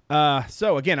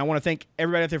 So again, I want to thank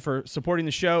everybody out there for supporting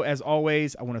the show. As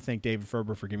always, I want to thank David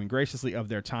Ferber for giving graciously of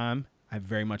their time. I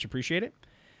very much appreciate it.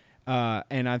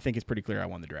 And I think it's pretty clear I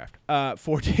won the draft.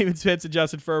 For David Spence and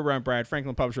Justin Ferber, I'm Brad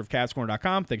Franklin, publisher of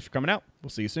CavsCorner.com. Thanks for coming out. We'll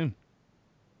see you soon.